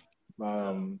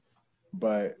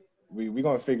 But we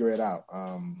gonna figure it out.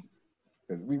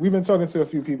 'Cause we've been talking to a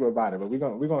few people about it, but we're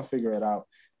gonna figure it out.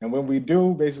 And when we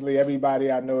do, basically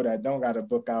everybody I know that don't got a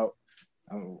book out,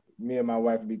 me and my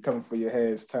wife will be coming for your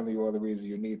heads, telling you all the reasons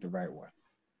you need the right one.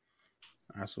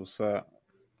 That's what's up.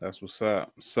 That's what's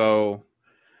up. So,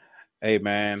 hey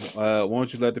man, why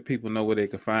don't you let the people know where they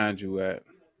can find you at?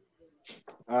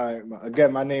 All right.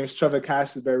 Again, my name is Trevor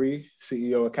Castleberry,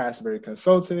 CEO of Castleberry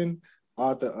Consulting,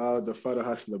 author of the For the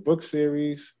Hustler book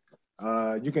series.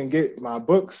 You can get my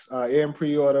books in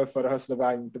pre-order for the Hustler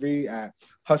Volume 3 at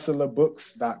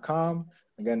hustlerbooks.com.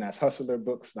 Again, that's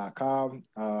hustlerbooks.com.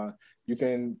 You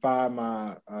can find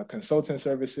my consulting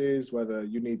services, whether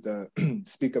you need to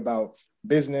speak about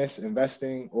business,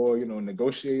 investing, or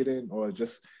negotiating, or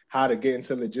just how to get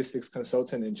into logistics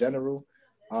consulting in general.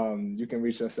 You can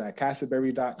reach us at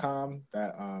castleberry.com.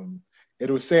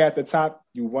 It'll say at the top,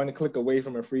 you one click away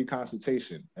from a free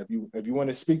consultation. If you want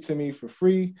to speak to me for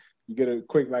free, you get a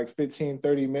quick 15,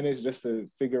 30 minutes just to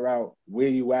figure out where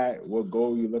you at, what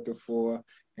goal you're looking for,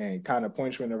 and kind of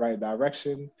point you in the right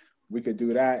direction. We could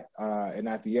do that. And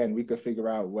at the end, we could figure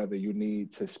out whether you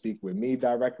need to speak with me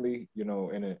directly, in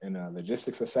a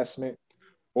logistics assessment,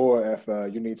 or if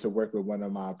you need to work with one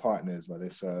of my partners, whether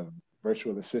it's a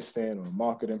virtual assistant or a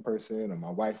marketing person or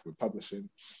my wife with publishing.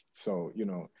 So,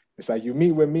 it's like you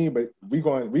meet with me, but we're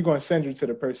going to send you to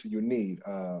the person you need,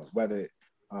 whether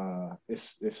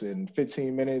it's in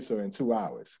 15 minutes or in 2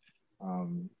 hours.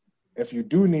 If you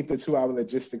do need the 2-hour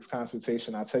logistics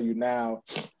consultation, I'll tell you now,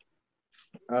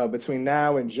 between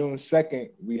now and June 2nd,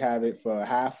 we have it for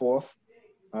half off,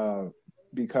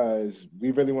 because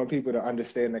we really want people to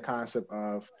understand the concept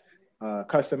of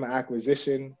customer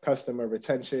acquisition, customer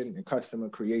retention, and customer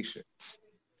creation.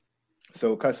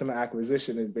 So customer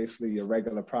acquisition is basically your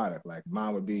regular product. Like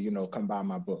mine would be, come buy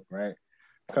my book, right?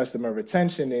 Customer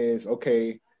retention is,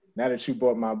 okay, now that you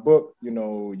bought my book,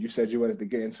 you said you wanted to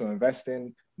get into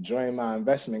investing, join my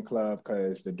investment club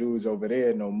because the dudes over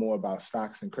there know more about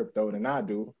stocks and crypto than I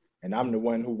do. And I'm the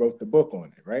one who wrote the book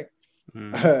on it, right?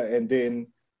 Mm-hmm. And then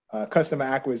customer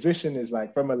acquisition is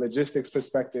like, from a logistics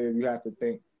perspective, you have to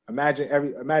think,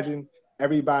 imagine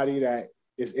everybody that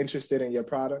is interested in your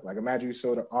product. Like imagine you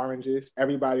sold oranges.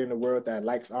 Everybody in the world that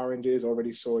likes oranges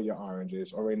already saw your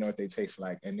oranges, already know what they taste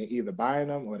like, and they either buying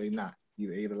them or they not.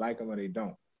 Either like them or they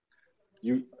don't.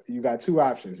 You got two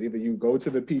options. Either you go to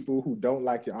the people who don't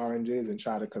like your oranges and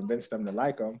try to convince them to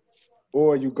like them,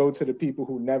 or you go to the people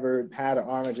who never had an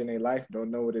orange in their life,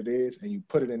 don't know what it is, and you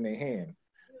put it in their hand.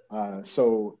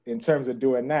 So in terms of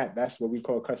doing that, that's what we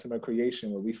call customer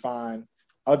creation, where we find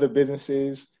other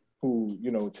businesses who,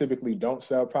 typically don't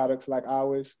sell products like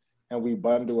ours, and we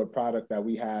bundle a product that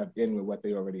we have in with what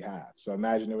they already have. So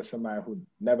imagine there was somebody who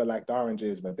never liked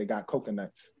oranges, but they got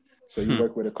coconuts. So you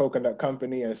work with a coconut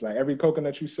company, and it's like every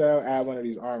coconut you sell, add one of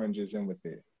these oranges in with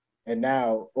it. And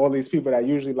now all these people that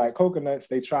usually like coconuts,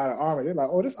 they try the orange. They're like,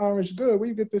 oh, this orange is good. Where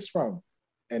you get this from?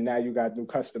 And now you got new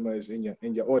customers in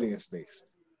your audience base.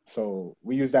 So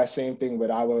we use that same thing with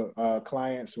our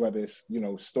clients, whether it's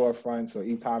storefronts or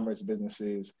e-commerce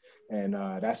businesses, and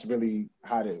that's really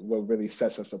what really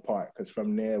sets us apart. Because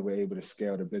from there, we're able to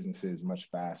scale the businesses much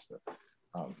faster.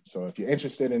 So if you're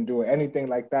interested in doing anything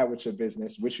like that with your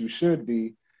business, which you should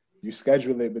be, you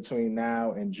schedule it between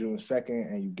now and June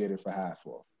 2nd, and you get it for half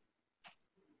off.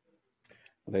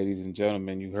 Ladies and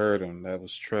gentlemen, you heard him. That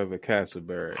was Trevor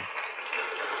Castleberry.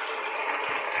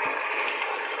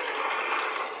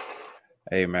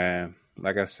 Hey man,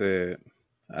 like I said,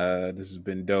 this has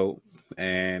been dope.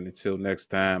 And until next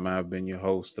time, I've been your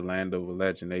host, the Landover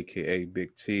Legend, aka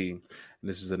Big T. And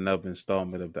this is another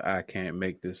installment of the I Can't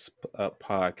Make This Up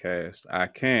podcast. I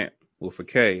can't, with a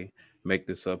K, make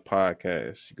this up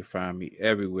podcast. You can find me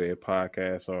everywhere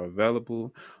podcasts are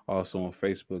available. Also on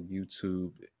Facebook,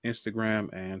 YouTube, Instagram,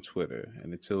 and Twitter.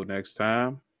 And until next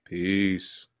time,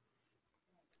 peace.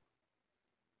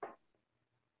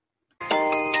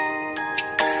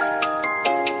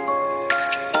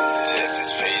 This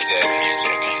is Phase